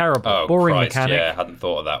 Terrible. Boring mechanic. Yeah, I hadn't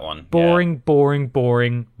thought of that one.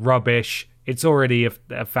 Boring, rubbish. It's already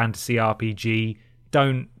a fantasy RPG.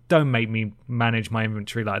 Don't make me manage my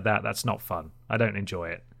inventory like that. That's not fun. I don't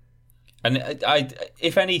enjoy it. And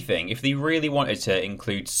if anything, if they really wanted to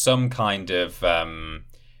include some kind of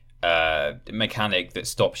mechanic that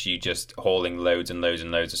stops you just hauling loads and loads and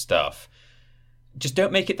loads of stuff, just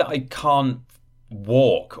don't make it that I can't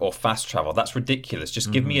walk or fast travel. That's ridiculous.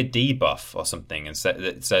 Just give me a debuff or something and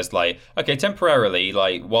that says, like, okay, temporarily,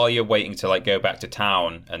 like, while you're waiting to, like, go back to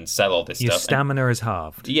town and sell all this your stuff, your stamina is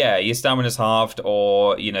halved. Yeah, your stamina's halved,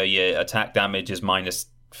 or, you know, your attack damage is minus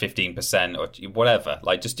 15% or whatever.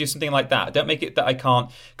 Like, just do something like that. Don't make it that I can't,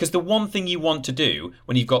 because the one thing you want to do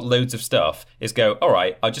when you've got loads of stuff is go, all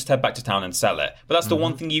right, I'll just head back to town and sell it. But that's the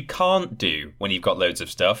one thing you can't do when you've got loads of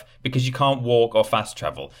stuff, because you can't walk or fast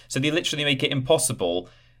travel. So they literally make it impossible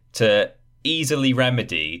to easily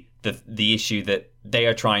remedy the issue that they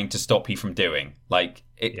are trying to stop you from doing. Like,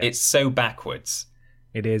 it's so backwards.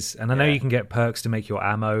 It is. And I know you can get perks to make your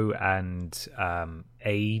ammo and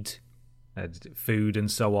aid, food and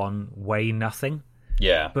so on weigh nothing.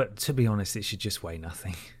 Yeah. But to be honest, it should just weigh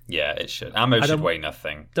nothing. Yeah, it should. Ammo should weigh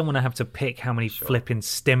nothing. Don't want to have to pick how many flipping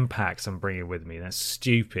stim packs I'm bringing with me. That's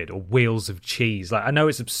stupid. Or wheels of cheese. Like, I know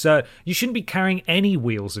it's absurd. You shouldn't be carrying any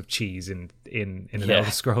wheels of cheese in an Elder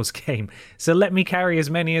Scrolls game. So let me carry as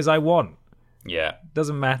many as I want. Yeah.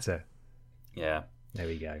 Doesn't matter. Yeah. There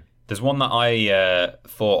we go. There's one that I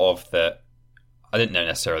thought of that I didn't know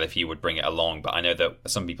necessarily if you would bring it along, but I know that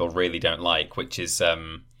some people really don't like, which is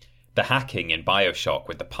the hacking in BioShock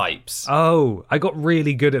with the pipes. Oh, I got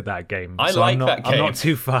really good at that game. I like that game. I'm not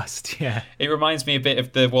too fussed, yeah. It reminds me a bit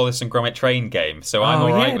of the Wallace and Gromit Train game, so I'm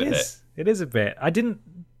all right with it. It is a bit.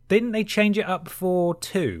 Didn't they change it up for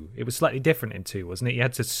 2? It was slightly different in 2, wasn't it? You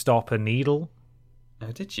had to stop a needle.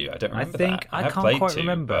 Oh, did you? I don't remember that. I can't quite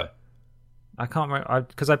remember. But... I can't remember,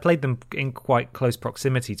 because I played them in quite close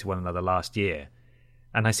proximity to one another last year.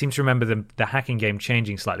 And I seem to remember the hacking game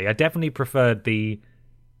changing slightly. I definitely preferred the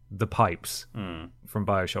pipes from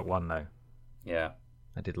BioShock 1, though. Yeah.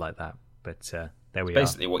 I did like that. But there we are.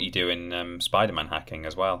 It's basically what you do in Spider-Man hacking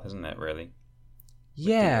as well, isn't it, really?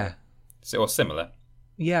 Yeah. Or similar.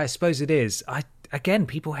 Yeah, I suppose it is. Again,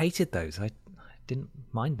 people hated those. I didn't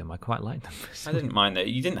mind them. I quite liked them. I didn't mind that.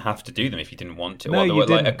 You didn't have to do them if you didn't want to. No, there were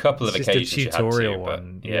like a couple of it's occasions just a tutorial you had to.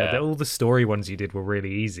 One. But, yeah. All the story ones you did were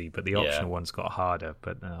really easy, but the optional ones got harder.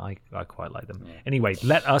 But I quite like them. Yeah. Anyway,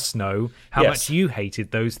 let us know how much you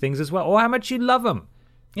hated those things as well, or how much you love them.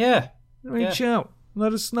 Yeah. Reach out.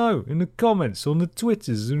 Let us know in the comments, on the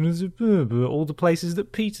Twitters, and all the places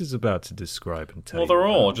that Peter's about to describe and tell you. Well, they're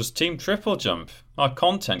all just Team Triple Jump. Our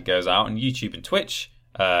content goes out on YouTube and Twitch.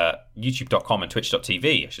 YouTube.com and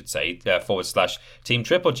twitch.tv, I should say, / Team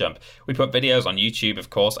Triple Jump. We put videos on YouTube,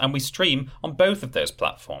 of course, and we stream on both of those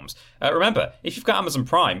platforms. Remember, if you've got Amazon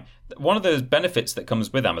Prime, one of the benefits that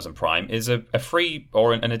comes with Amazon Prime is a free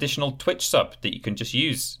or an additional Twitch sub that you can just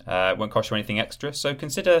use. Won't cost you anything extra, so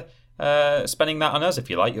consider spending that on us if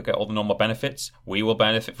you like. You'll get all the normal benefits. We will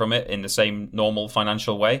benefit from it in the same normal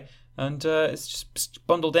financial way. And it's just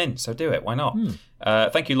bundled in, so do it. Why not?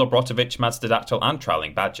 Thank you, Lobrotovich, Madstadactyl, and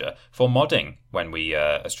Trowling Badger for modding when we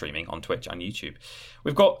are streaming on Twitch and YouTube.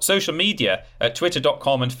 We've got social media at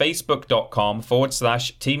twitter.com and facebook.com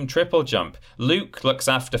 / Team Triple Jump. Luke looks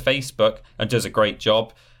after Facebook and does a great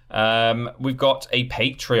job. We've got a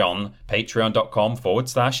Patreon,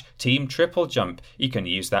 patreon.com / Team Triple Jump. You can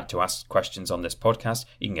use that to ask questions on this podcast.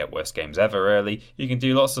 You can get Worst Games Ever early. You can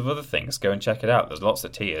do lots of other things. Go and check it out. There's lots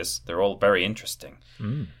of tiers. They're all very interesting.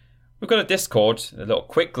 We've got a Discord. A little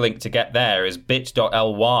quick link to get there is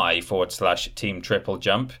bit.ly / Team Triple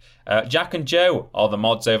Jump. Jack and Joe are the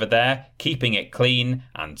mods over there, keeping it clean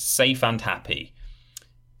and safe and happy.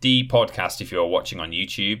 The podcast, if you're watching on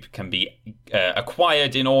YouTube, can be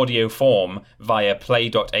acquired in audio form via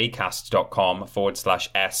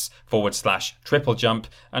play.acast.com/s/triple-jump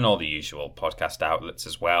and all the usual podcast outlets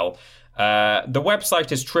as well. The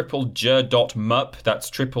website is triplej.mup. That's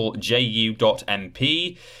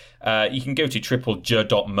triplejU.mp. You can go to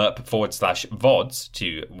triplej.mup/VODs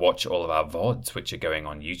to watch all of our VODs, which are going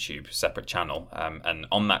on YouTube, separate channel. And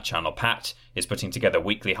on that channel, Pat is putting together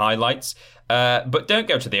weekly highlights. But don't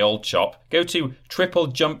go to the old shop. Go to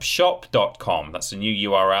triplejumpshop.com. That's a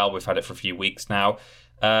new URL. We've had it for a few weeks now.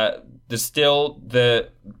 There's still the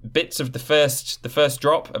bits of the first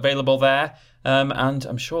drop available there. And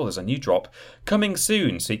I'm sure there's a new drop coming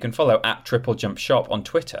soon. So you can follow @TripleJumpShop on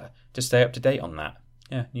Twitter to stay up to date on that.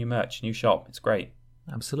 Yeah, new merch, new shop. It's great.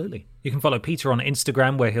 Absolutely. You can follow Peter on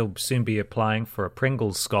Instagram, where he'll soon be applying for a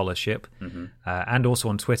Pringles scholarship, and also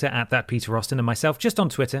on Twitter @ThatPeterAustin, and myself just on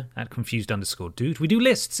Twitter @confused_dude. We do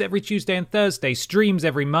lists every Tuesday and Thursday, streams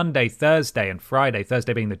every Monday, Thursday, and Friday.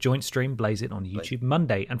 Thursday being the joint stream, Blaze It on YouTube.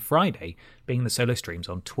 Monday and Friday being the solo streams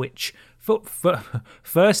on Twitch.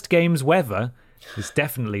 First Games Weather is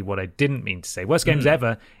definitely what I didn't mean to say. Worst Games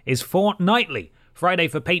Ever is fortnightly. Friday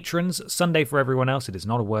for patrons, Sunday for everyone else. It is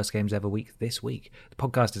not a Worst Games Ever week this week. The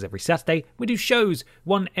podcast is every Saturday. We do shows,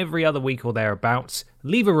 one every other week or thereabouts.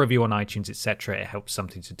 Leave a review on iTunes, etc. It helps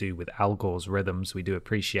something to do with Al Gore's rhythms. We do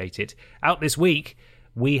appreciate it. Out this week,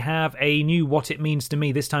 we have a new What It Means to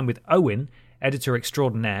Me, this time with Owen, editor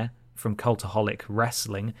extraordinaire from Cultaholic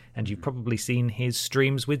Wrestling. And you've probably seen his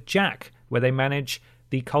streams with Jack, where they manage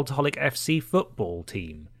the Cultaholic FC football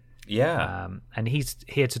team. Yeah. And he's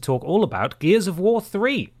here to talk all about Gears of War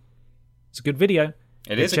 3. It's a good video.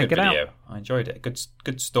 It is a good video. I enjoyed it.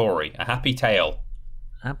 Good story. A happy tale.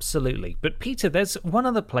 Absolutely. But Peter, there's one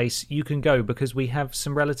other place you can go because we have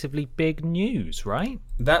some relatively big news, right?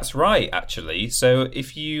 That's right, actually. So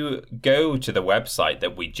if you go to the website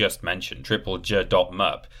that we just mentioned,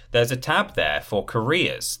 triplej.mup, there's a tab there for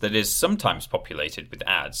careers that is sometimes populated with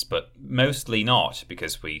ads, but mostly not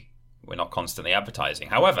because we're not constantly advertising.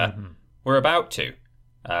 However, we're about to.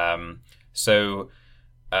 So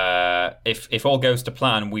if all goes to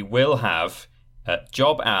plan, we will have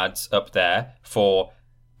job ads up there for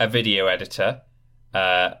a video editor,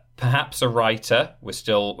 perhaps a writer. We're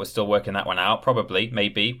still working that one out. Probably,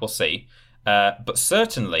 maybe, we'll see. But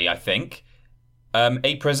certainly, I think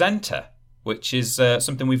a presenter, which is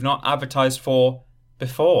something we've not advertised for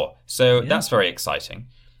before. So that's very exciting.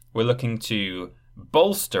 We're looking to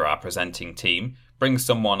bolster our presenting team, bring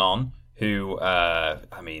someone on who, we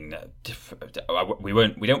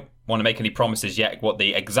don't want to make any promises yet what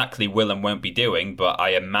they exactly will and won't be doing, but I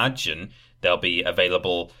imagine they'll be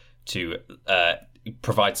available to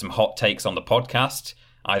provide some hot takes on the podcast,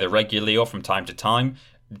 either regularly or from time to time,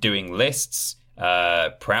 doing lists,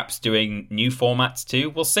 perhaps doing new formats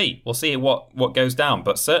too. We'll see. We'll see what goes down,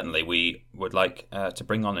 but certainly we would like to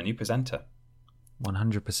bring on a new presenter.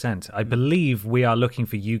 100%. I believe we are looking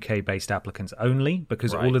for UK-based applicants only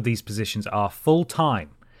because all of these positions are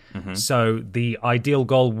full-time. So the ideal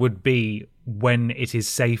goal would be, when it is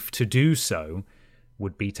safe to do so,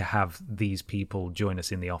 would be to have these people join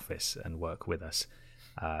us in the office and work with us.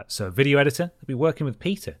 So a video editor will be working with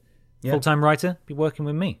Peter. Full-time writer will be working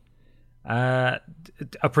with me. A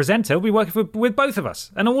presenter will be working with both of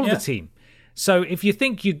us and all of the team. So if you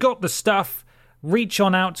think you got the stuff, reach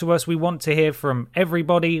on out to us. We want to hear from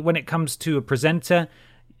everybody. When it comes to a presenter,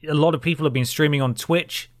 a lot of people have been streaming on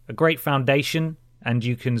Twitch, a great foundation, and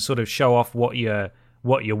you can sort of show off what you're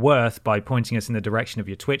worth by pointing us in the direction of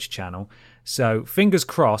your Twitch channel. So fingers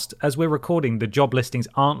crossed, as we're recording, the job listings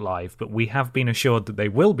aren't live, but we have been assured that they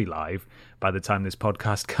will be live by the time this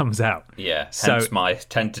podcast comes out. Yeah, hence my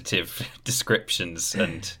tentative descriptions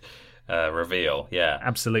and reveal. Yeah,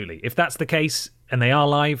 absolutely. If that's the case, and they are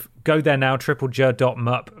live, go there now,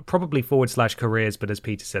 triplej.mup, probably /careers, but as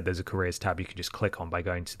Peter said, there's a careers tab you can just click on by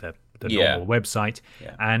going to the normal website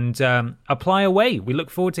and apply away. We look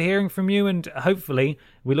forward to hearing from you, and hopefully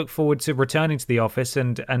we look forward to returning to the office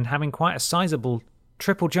and having quite a sizable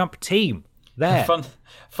Triple Jump team there.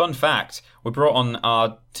 Fun fact, we brought on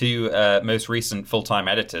our two most recent full-time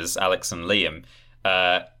editors, Alex and Liam,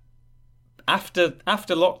 after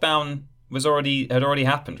lockdown had already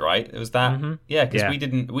happened, right? It was that, because we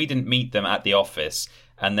didn't meet them at the office,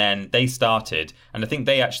 and then they started, and I think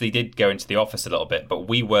they actually did go into the office a little bit, but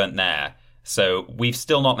we weren't there, so we've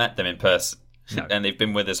still not met them in person. No. And they've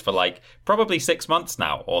been with us for like probably 6 months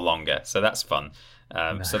now or longer. So that's fun.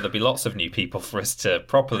 So there'll be lots of new people for us to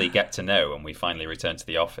properly get to know when we finally return to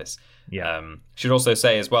the office. Yeah. Should also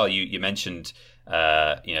say as well, you mentioned,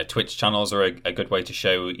 Twitch channels are a good way to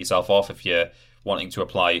show yourself off if you're wanting to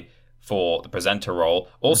apply for the presenter role.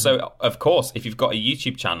 Also, of course, if you've got a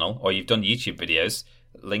YouTube channel or you've done YouTube videos,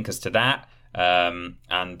 link us to that. And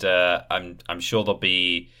I'm sure there'll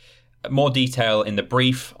be more detail in the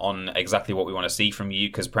brief on exactly what we want to see from you,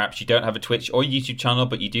 because perhaps you don't have a Twitch or YouTube channel,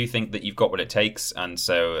 but you do think that you've got what it takes. And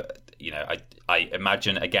so, I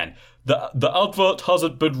imagine, again, the advert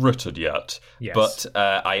hasn't been written yet, yes. But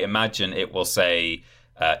I imagine it will say,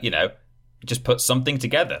 just put something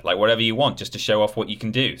together, like whatever you want, just to show off what you can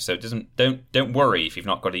do. So don't worry if you've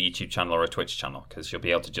not got a YouTube channel or a Twitch channel, because you'll be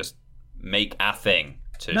able to just make a thing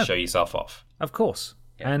to show yourself off. Of course.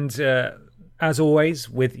 Yeah. And as always,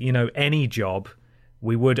 with any job,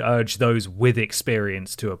 we would urge those with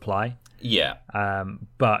experience to apply. Yeah.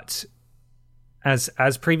 But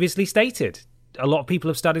as previously stated, a lot of people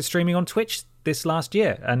have started streaming on Twitch this last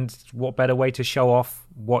year, and what better way to show off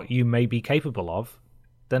what you may be capable of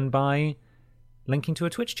than by linking to a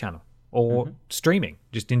Twitch channel or streaming,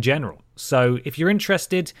 just in general. So if you're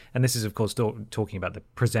interested, and this is, of course, talking about the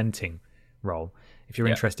presenting role, if you're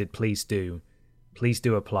interested, please do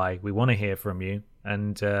apply. We want to hear from you,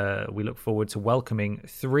 and we look forward to welcoming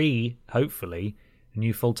 3, hopefully,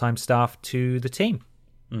 new full-time staff to the team.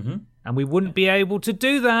 Mm-hmm. And we wouldn't be able to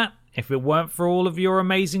do that if it weren't for all of your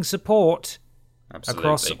amazing support. Absolutely.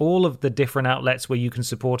 Across all of the different outlets where you can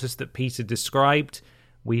support us that Peter described.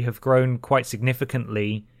 We have grown quite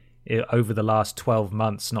significantly over the last 12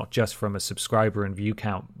 months, not just from a subscriber and view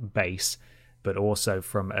count base, but also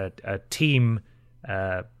from a team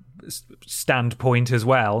standpoint as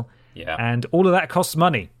well. Yeah. And all of that costs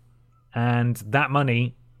money. And that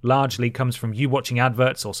money largely comes from you watching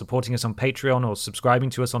adverts or supporting us on Patreon or subscribing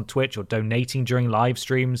to us on Twitch or donating during live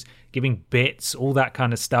streams, giving bits, all that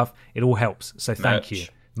kind of stuff. It all helps. So thank you.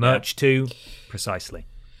 Merch too. Precisely.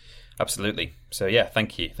 Absolutely. So yeah,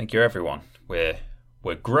 thank you. Thank you, everyone. We're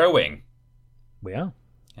growing. We are.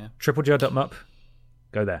 Yeah. TripleJ.mup.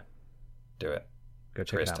 Go there. Do it. Go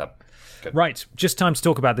check it out. Tab. Good. Right, just time to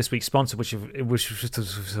talk about this week's sponsor, which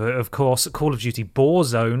of course, Call of Duty Boar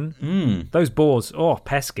Zone. Those boars,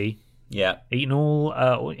 pesky. Yeah, eating all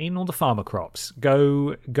the farmer crops.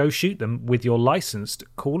 Go shoot them with your licensed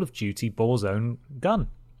Call of Duty Boar Zone gun.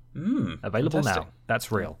 Available fantastic. now.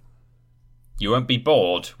 That's real. You won't be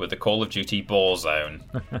bored with the Call of Duty Boar Zone.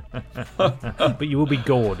 But you will be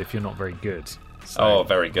gored if you're not very good. So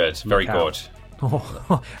very good. Very good.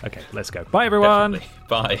 Okay, let's go. Bye, everyone.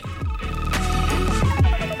 Definitely. Bye.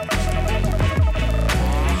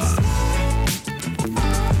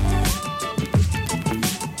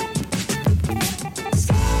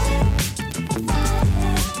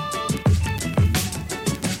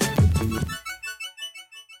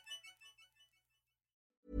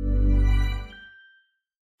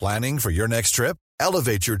 Planning for your next trip?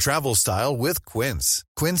 Elevate your travel style with Quince.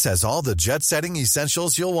 Quince has all the jet-setting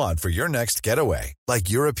essentials you'll want for your next getaway,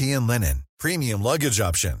 like European linen, premium luggage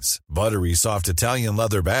options, buttery soft Italian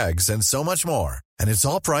leather bags, and so much more. And it's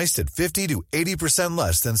all priced at 50 to 80%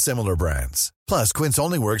 less than similar brands. Plus, Quince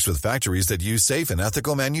only works with factories that use safe and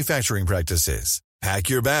ethical manufacturing practices. Pack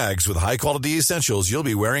your bags with high-quality essentials you'll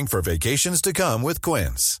be wearing for vacations to come with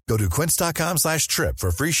Quince. Go to quince.com/trip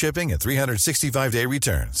for free shipping and 365-day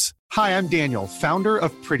returns. Hi, I'm Daniel, founder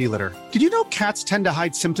of Pretty Litter. Did you know cats tend to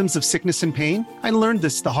hide symptoms of sickness and pain? I learned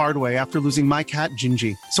this the hard way after losing my cat,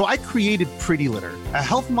 Gingy. So I created Pretty Litter, a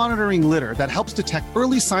health monitoring litter that helps detect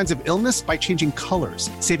early signs of illness by changing colors,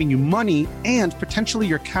 saving you money and potentially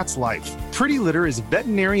your cat's life. Pretty Litter is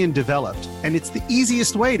veterinarian developed, and it's the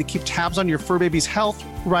easiest way to keep tabs on your fur baby's health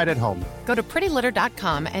right at home. Go to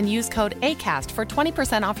prettylitter.com and use code ACAST for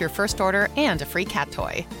 20% off your first order and a free cat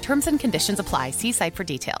toy. Terms and conditions apply. See site for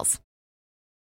details.